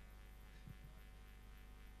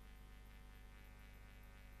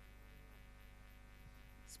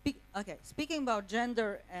 Speaking about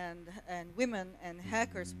gender and women and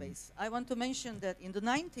hackerspace, I want to mention that in the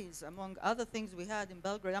 90s, among other things we had in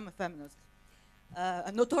Belgrade, I'm a feminist,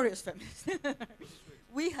 a notorious feminist.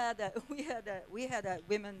 we had a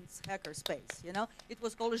women's hackerspace. You know, it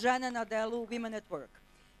was called Žene na delu, Women at Work.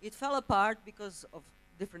 It fell apart because of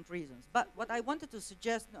different reasons. But what I wanted to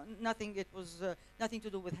suggest, it was nothing to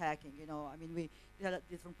do with hacking. You know, I mean, we had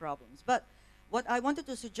different problems. But what I wanted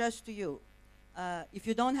to suggest to you, if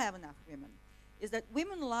you don't have enough women, is that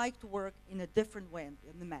women like to work in a different way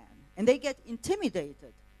than the man. And they get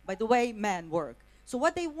intimidated by the way men work. So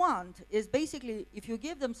what they want is basically, if you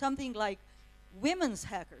give them something like women's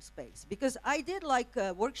hackerspace, because I did like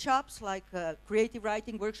workshops, like creative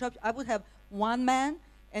writing workshops, I would have 1 man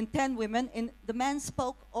and 10 women, and the men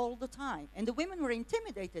spoke all the time. And the women were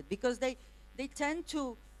intimidated because they tend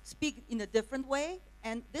to speak in a different way,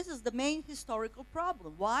 and this is the main historical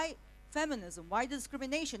problem. Why feminism? Why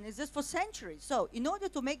discrimination? Is this for centuries? So in order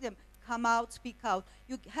to make them come out, speak out,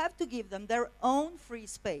 you have to give them their own free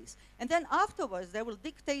space. And then afterwards, they will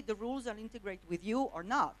dictate the rules and integrate with you or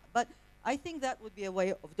not. But I think that would be a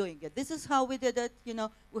way of doing it. This is how we did it. You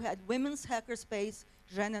know, we had women's hackerspace,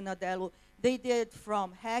 Žene na delu. They did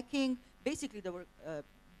from hacking, basically they were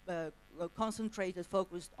concentrated,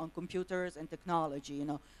 focused on computers and technology, you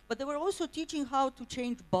know. But they were also teaching how to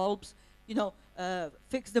change bulbs, you know,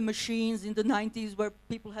 fix the machines in the 90s where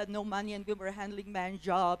people had no money and we were handling man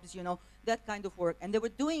jobs, you know, that kind of work. And they were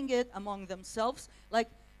doing it among themselves, like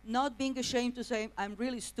not being ashamed to say, I'm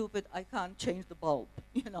really stupid, I can't change the bulb,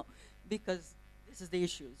 you know, because this is the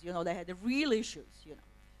issues, you know, they had the real issues, you know.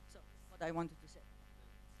 So that's what I wanted to say.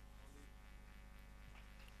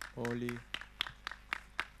 Oli.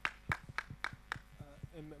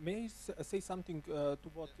 May I say something to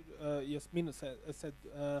what Yasmina said?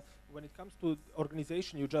 When it comes to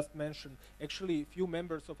organization you just mentioned, actually few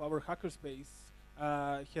members of our hackerspace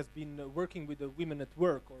has been working with the Women at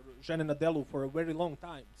Work or Žene na delu for a very long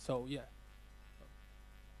time. So yeah.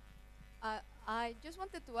 I just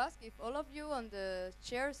wanted to ask if all of you on the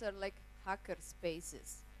chairs are like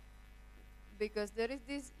hackerspaces, because there is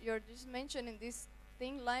this, you're just mentioning this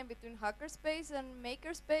thin line between hackerspace and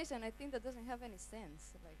makerspace, and I think that doesn't have any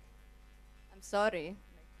sense. Like, I'm sorry.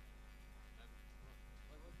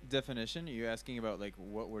 Definition? Are you asking about like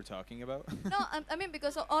what we're talking about? No, I mean,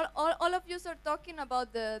 because all of you are talking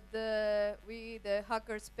about the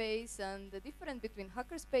hackerspace, and the difference between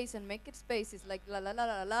hackerspace and makerspace is like la la la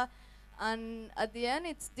la la, and at the end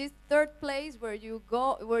it's this third place where you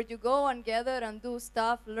go and gather and do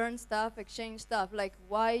stuff, learn stuff, exchange stuff. Like,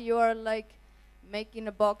 why you are like making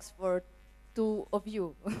a box for 2 of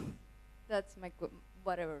you? That's my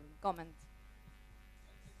whatever comment.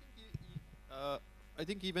 I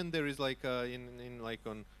think even there is like in like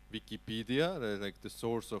on Wikipedia, like the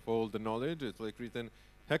source of all the knowledge, it's like written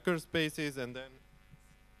hackerspaces and then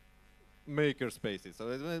makerspaces. So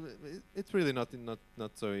it's really not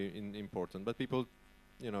so important. But people,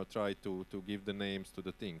 you know, try to give the names to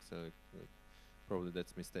the things. Probably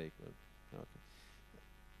that's mistake. But okay.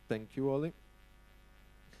 Thank you, Oli.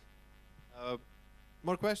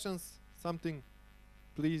 More questions? Something?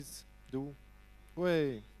 Please do.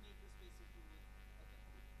 Way.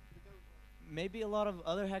 Maybe a lot of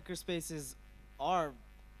other hackerspaces are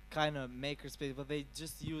kind of makerspace, but they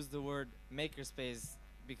just use the word makerspace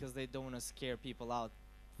because they don't want to scare people out,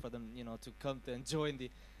 for them, you know, to come to join the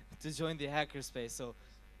hackerspace. So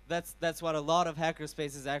that's what a lot of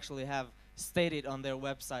hackerspaces actually have stated on their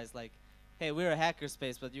websites, like, hey, we're a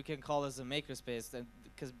hackerspace, but you can call us a makerspace,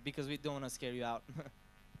 because we don't want to scare you out.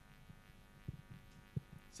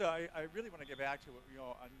 So I really want to get back to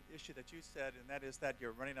an issue that you said, and that is that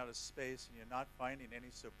you're running out of space and you're not finding any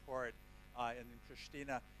support in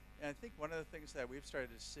Pristina. And I think one of the things that we've started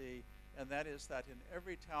to see, and that is that in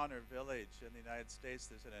every town or village in the United States,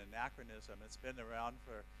 there's an anachronism. It's been around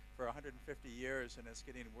for 150 years, and it's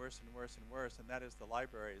getting worse and worse and worse, and that is the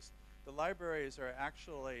libraries. The libraries are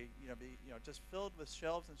actually, just filled with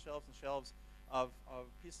shelves and shelves and shelves of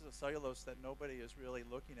pieces of cellulose that nobody is really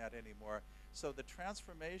looking at anymore. So the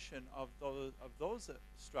transformation of those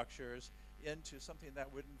structures into something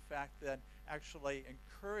that would in fact then actually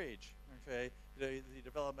encourage, okay, the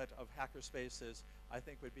development of hackerspaces, I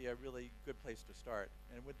think would be a really good place to start.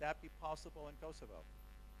 And would that be possible in Kosovo?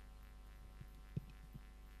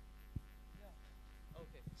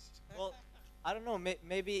 Okay. Well, I don't know.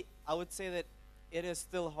 Maybe I would say that it is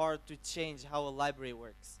still hard to change how a library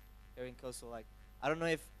works here in Kosovo. Like, I don't know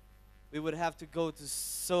if we would have to go to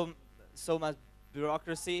so much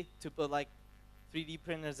bureaucracy to put like 3D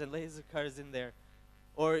printers and laser cards in there,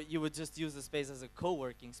 or you would just use the space as a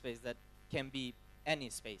co-working space that can be any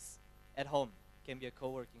space at home. Can be a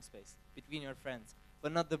co-working space between your friends,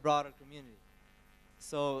 but not the broader community.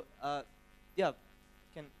 So, yeah,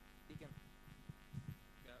 you can.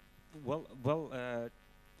 Well,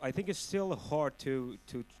 I think it's still hard to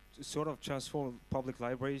sort of transform public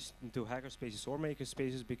libraries into hackerspaces or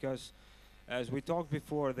makerspaces because, as we talked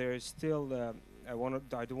before, there is still I don't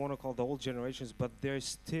want to call the old generations, but there's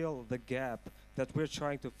still the gap that we're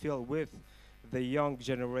trying to fill with the young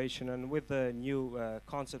generation and with the new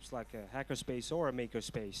concepts like a hackerspace or a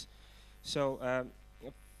makerspace. So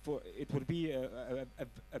it would be a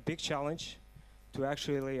big challenge to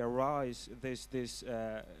actually arise this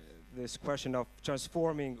question of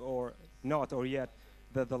transforming or not or yet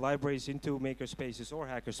the libraries into makerspaces or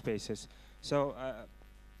hackerspaces. So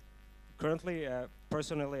currently,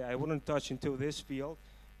 personally, I wouldn't touch into this field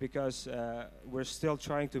because we're still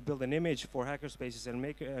trying to build an image for hackerspaces and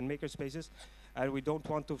makerspaces, and we don't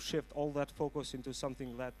want to shift all that focus into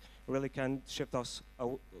something that really can shift us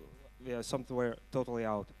somewhere totally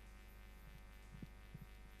out.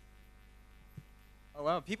 Oh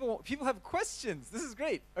wow, people have questions. This is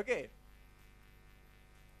great. Okay.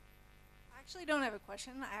 I actually don't have a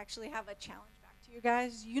question. I actually have a challenge back to you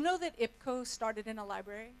guys. You know that IPCO started in a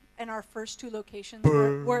library, and our first 2 locations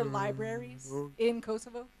were libraries in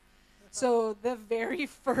Kosovo. So the very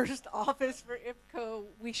first office for IPCO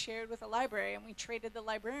we shared with a library, and we traded the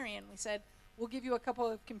librarian. We said, we'll give you a couple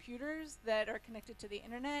of computers that are connected to the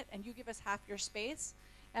internet, and you give us half your space.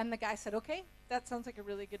 And the guy said, okay, that sounds like a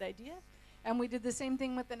really good idea. And we did the same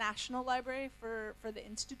thing with the National Library for the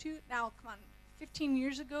Institute. Now, come on, 15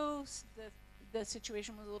 years ago, the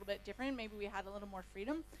situation was a little bit different. Maybe we had a little more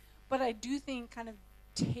freedom. But I do think kind of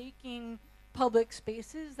taking public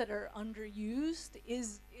spaces that are underused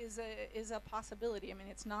is a possibility. I mean,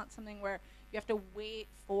 it's not something where you have to wait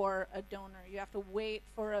for a donor. You have to wait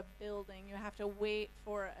for a building. You have to wait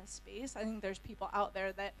for a space. I think there's people out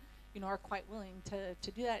there that are quite willing to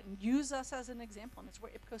do that and use us as an example, and it's where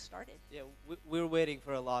IPCO started. Yeah, we're waiting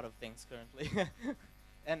for a lot of things currently.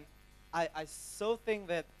 And I so think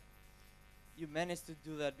that you managed to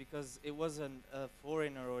do that because it wasn't a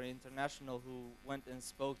foreigner or international who went and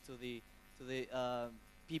spoke to the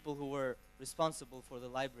people who were responsible for the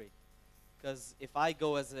library. Because if I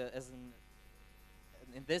go in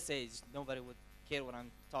this age, nobody would care what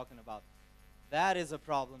I'm talking about. That is a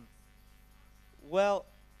problem. Well,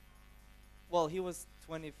 he was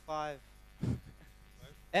 25.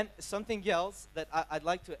 And something else that I'd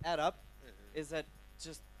like to add up is that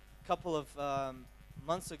just a couple of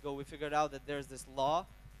months ago, we figured out that there's this law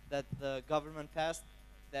that the government passed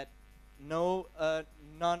that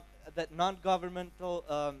non-governmental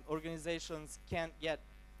organizations can't get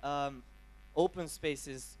open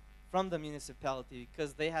spaces from the municipality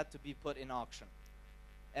because they had to be put in auction.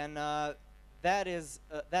 And that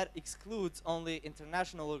excludes only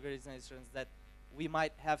international organizations that we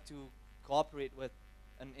might have to cooperate with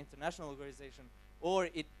an international organization, or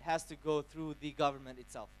it has to go through the government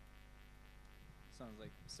itself. Sounds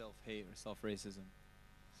like self-hate or self-racism,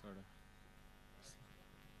 sort of.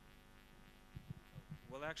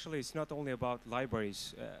 Well, actually, it's not only about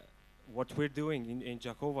libraries. What we're doing in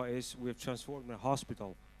Jakova is we've transformed a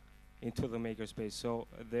hospital into the makerspace. So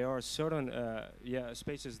there are certain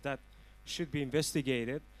spaces that should be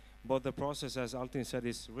investigated, but the process, as Altin said,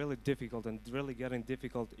 is really difficult and really getting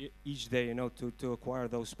difficult each day, to acquire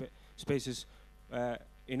those spaces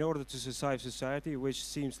in order to survive society, which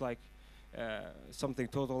seems like something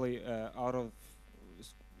totally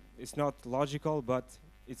it's not logical, but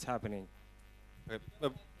it's happening.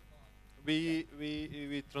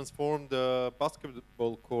 we transformed the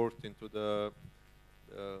basketball court into the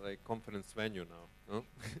like conference venue now. No?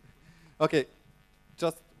 Okay,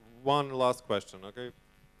 just one last question. Okay,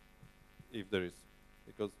 if there is,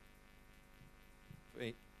 because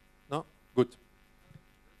wait, no, good.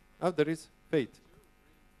 Oh, there is Fate.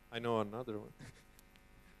 I know another one.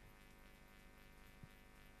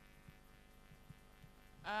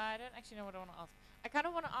 I don't actually know what I want to ask. I kind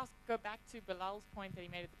of want to go back to Bilal's point that he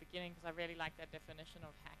made at the beginning, because I really like that definition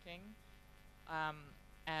of hacking.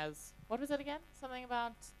 As, what was it again? Something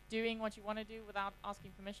about doing what you want to do without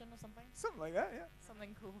asking permission or something? Something like that, yeah.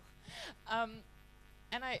 Something cool.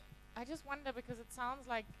 And I just wonder, because it sounds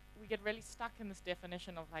like we get really stuck in this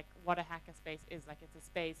definition of like what a hackerspace is. Like it's a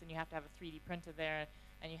space and you have to have a 3D printer there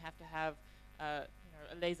and you have to have a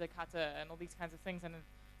laser cutter and all these kinds of things,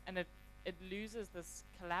 and it loses this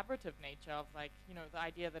collaborative nature of like, the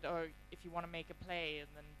idea that, oh, if you want to make a play and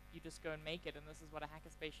then you just go and make it and this is what a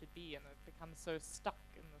hackerspace should be, and it becomes so stuck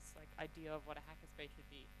in this like idea of what a hackerspace should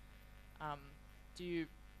be. Do you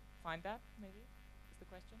find that, maybe, is the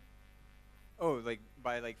question? Oh, like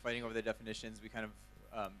by like fighting over the definitions, we kind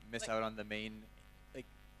of miss out on the main, like.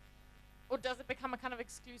 Or does it become a kind of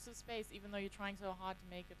exclusive space, even though you're trying so hard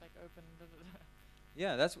to make it like open?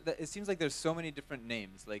 Yeah, it seems like there's so many different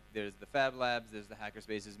names. Like there's the Fab Labs, there's the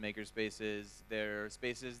Hackerspaces, Makerspaces. There are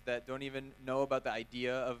spaces that don't even know about the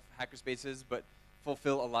idea of hackerspaces, but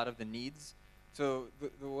fulfill a lot of the needs. So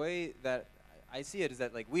the way that I see it is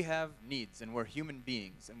that like we have needs and we're human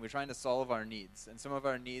beings and we're trying to solve our needs. And some of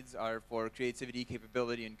our needs are for creativity,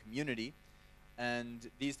 capability, and community. And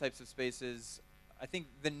these types of spaces, I think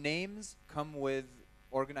the names come with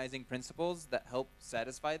organizing principles that help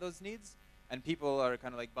satisfy those needs. And people are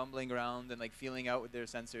kind of like bumbling around and like feeling out with their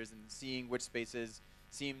sensors and seeing which spaces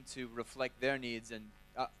seem to reflect their needs and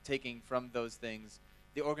taking from those things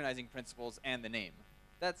the organizing principles and the name.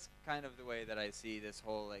 That's kind of the way that I see this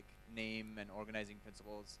whole like name and organizing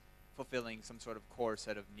principles fulfilling some sort of core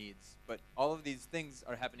set of needs. But all of these things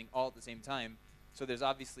are happening all at the same time. So there's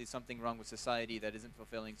obviously something wrong with society that isn't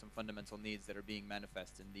fulfilling some fundamental needs that are being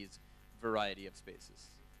manifest in these variety of spaces.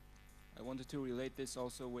 I wanted to relate this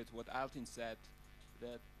also with what Altin said,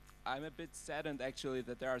 that I'm a bit saddened actually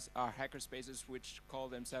that there are hackerspaces which call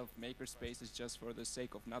themselves makerspaces just for the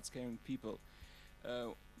sake of not scaring people.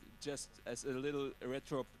 Just as a little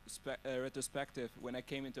retrospective, when I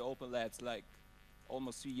came into Open Labs like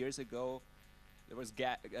almost 2 years ago, there was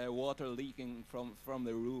water leaking from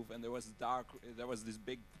the roof, and there was this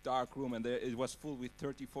big dark room, and it was full with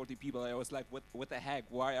 30, 40 people. I was like, what the heck?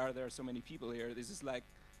 Why are there so many people here? This is like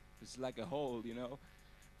a hole,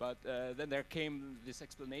 But then there came this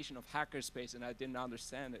explanation of hackerspace, and I didn't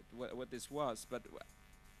understand it, what this was. But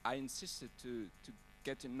I insisted to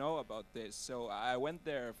get to know about this. So I went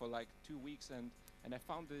there for like 2 weeks, and I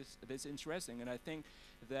found this interesting. And I think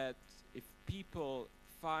that if people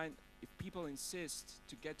insist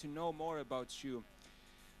to get to know more about you,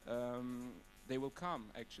 they will come,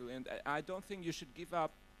 actually. And I don't think you should give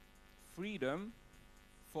up freedom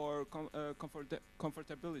for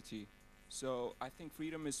comfortability. So I think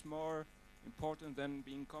freedom is more important than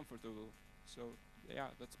being comfortable. So yeah,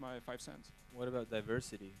 that's my 5 cents. What about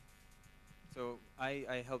diversity? So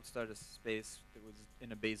I helped start a space that was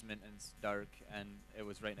in a basement and it's dark and it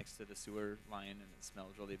was right next to the sewer line and it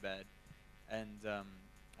smelled really bad. And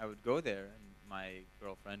I would go there and my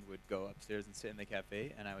girlfriend would go upstairs and sit in the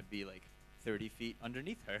cafe and I would be like 30 feet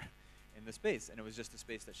underneath her in the space, and it was just a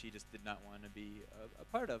space that she just did not want to be a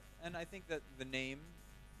part of. And I think that the name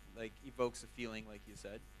like evokes a feeling, like you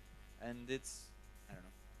said, and it's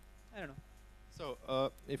I don't know.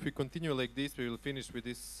 So if we continue like this, we will finish with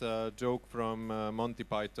this joke from Monty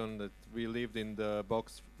Python that we lived in the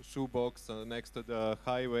shoebox next to the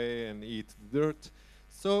highway and eat dirt.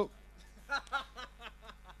 So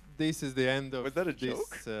this is the end of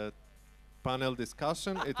this panel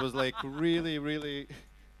discussion. It was like really, really,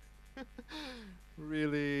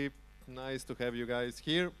 really nice to have you guys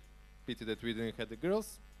here. Pity that we didn't have the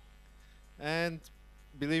girls. And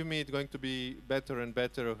believe me, it's going to be better and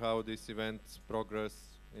better how this event progress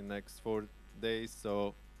in next 4 days.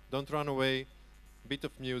 So don't run away. Bit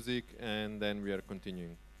of music, and then we are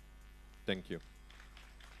continuing. Thank you.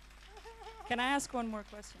 Can I ask one more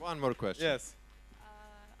question? One more question. Yes.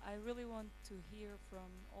 I really want to hear from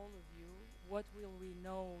all of you, what will we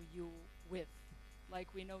know you with?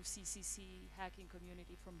 Like we know CCC hacking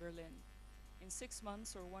community from Berlin. In 6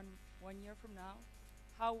 months or one year from now,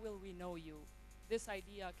 how will we know you? This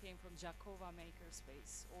idea came from Jakova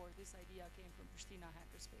Makerspace, or this idea came from Pristina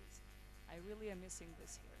Hackerspace. I really am missing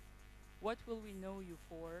this here. What will we know you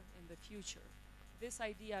for in the future? this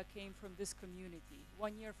idea came from this community,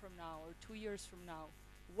 1 year from now or 2 years from now,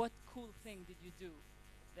 what cool thing did you do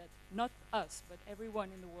that not us, but everyone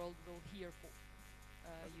in the world will hear for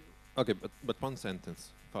you? Okay, but one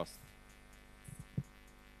sentence, fast.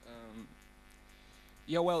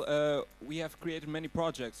 Yeah, well, we have created many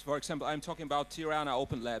projects. For example, I'm talking about Tirana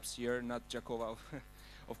Open Labs here, not Jakova,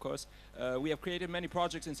 of course. We have created many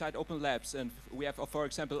projects inside Open Labs, and we have, for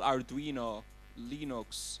example, Arduino,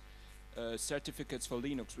 Linux, certificates for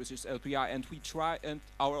Linux, which is LPI, and we try, and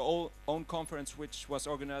our own conference, which was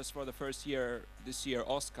organized for the first year this year,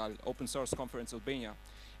 OSCAL, Open Source Conference Albania,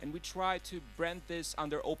 and we try to brand this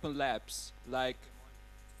under Open Labs. Like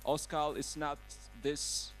OSCAL is not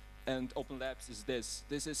this, and Open Labs is this.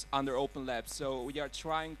 This is under Open Labs, so we are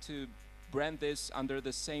trying to brand this under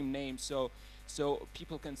the same name, so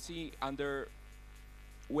people can see under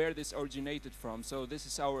where this originated from. So this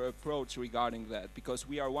is our approach regarding that, because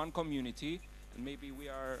we are one community, and maybe we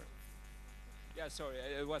are, yeah, sorry,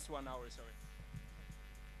 it was 1 hour, sorry.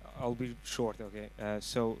 I'll be short, okay.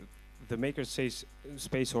 So the maker space,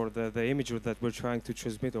 or the image that we're trying to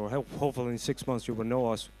transmit, or hopefully in 6 months you will know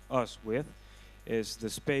us with, is the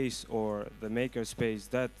space or the maker space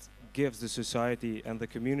that gives the society and the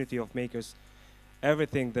community of makers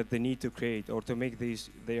everything that they need to create, or to make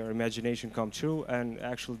their imagination come true, and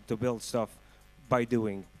actually to build stuff by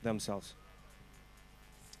doing themselves.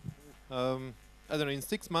 I don't know, in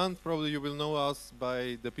 6 months probably you will know us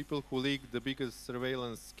by the people who leaked the biggest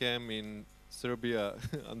surveillance scam in Serbia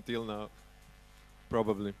until now.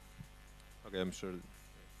 Probably. Okay, I'm sure.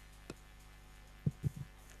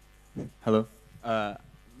 Hello.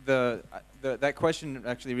 That question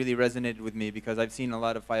actually really resonated with me, because I've seen a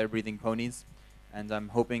lot of fire-breathing ponies, and I'm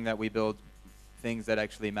hoping that we build things that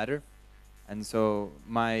actually matter. And so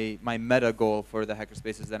my meta goal for the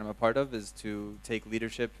hackerspaces that I'm a part of is to take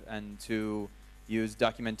leadership and to use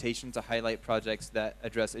documentation to highlight projects that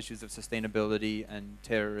address issues of sustainability and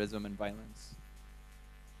terrorism and violence.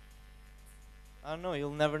 I don't know,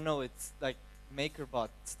 you'll never know. It's like MakerBot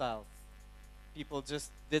style. People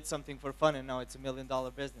just did something for fun, and now it's $1 million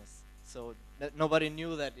business. So nobody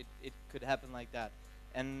knew that it could happen like that.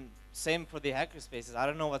 And same for the hackerspaces. I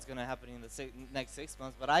don't know what's going to happen in the next 6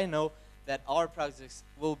 months, but I know that our projects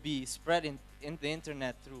will be spread in the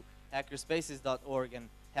internet through hackerspaces.org and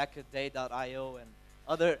hackaday.io and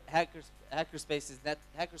other hackerspace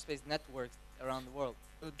networks around the world.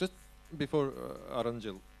 Just before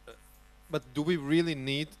Aranjel, but do we really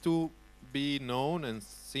need to be known and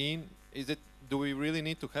seen? Do we really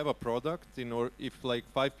need to have a product if like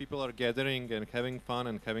 5 people are gathering and having fun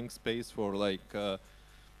and having space for like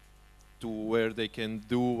to where they can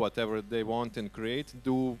do whatever they want and create?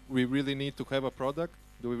 Do we really need to have a product?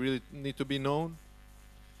 Do we really need to be known?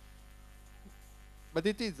 But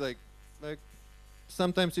it is like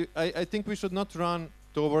sometimes I think we should not run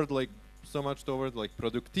toward so much toward like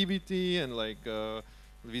productivity and like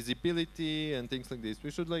visibility and things like this.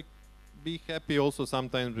 We should like be happy also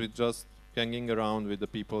sometimes with just hanging around with the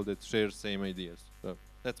people that share same ideas. So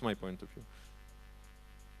that's my point of view.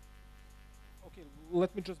 Okay,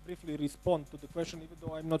 let me just briefly respond to the question, even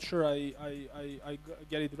though I'm not sure I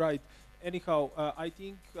get it right. Anyhow, I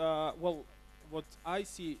think, well, what I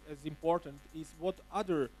see as important is what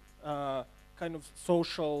other kind of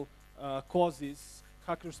social causes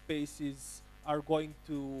hackerspaces are going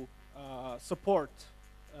to support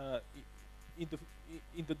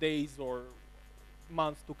in the days or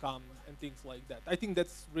months to come and things like that. I think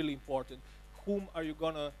that's really important. Whom are you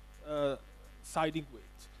gonna siding with?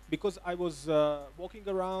 Because I was walking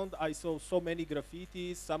around, I saw so many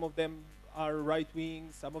graffitis. Some of them are right-wing,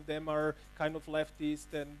 some of them are kind of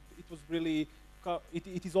leftist, and it was really,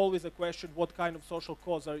 it is always a question what kind of social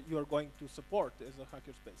cause you are going to support as a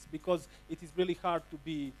hackerspace, because it is really hard to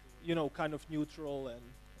be, you know, kind of neutral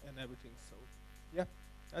and everything. So, yeah,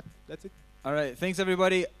 that's it. All right, thanks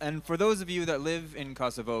everybody. And for those of you that live in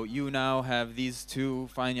Kosovo, you now have these 2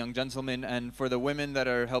 fine young gentlemen. And for the women that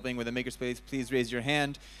are helping with the makerspace, please raise your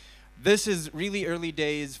hand. This is really early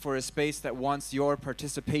days for a space that wants your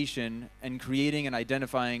participation in creating and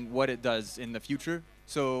identifying what it does in the future.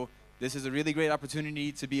 So this is a really great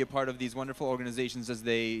opportunity to be a part of these wonderful organizations as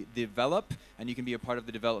they develop, and you can be a part of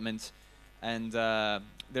the development. And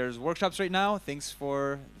there's workshops right now. Thanks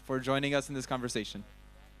for joining us in this conversation.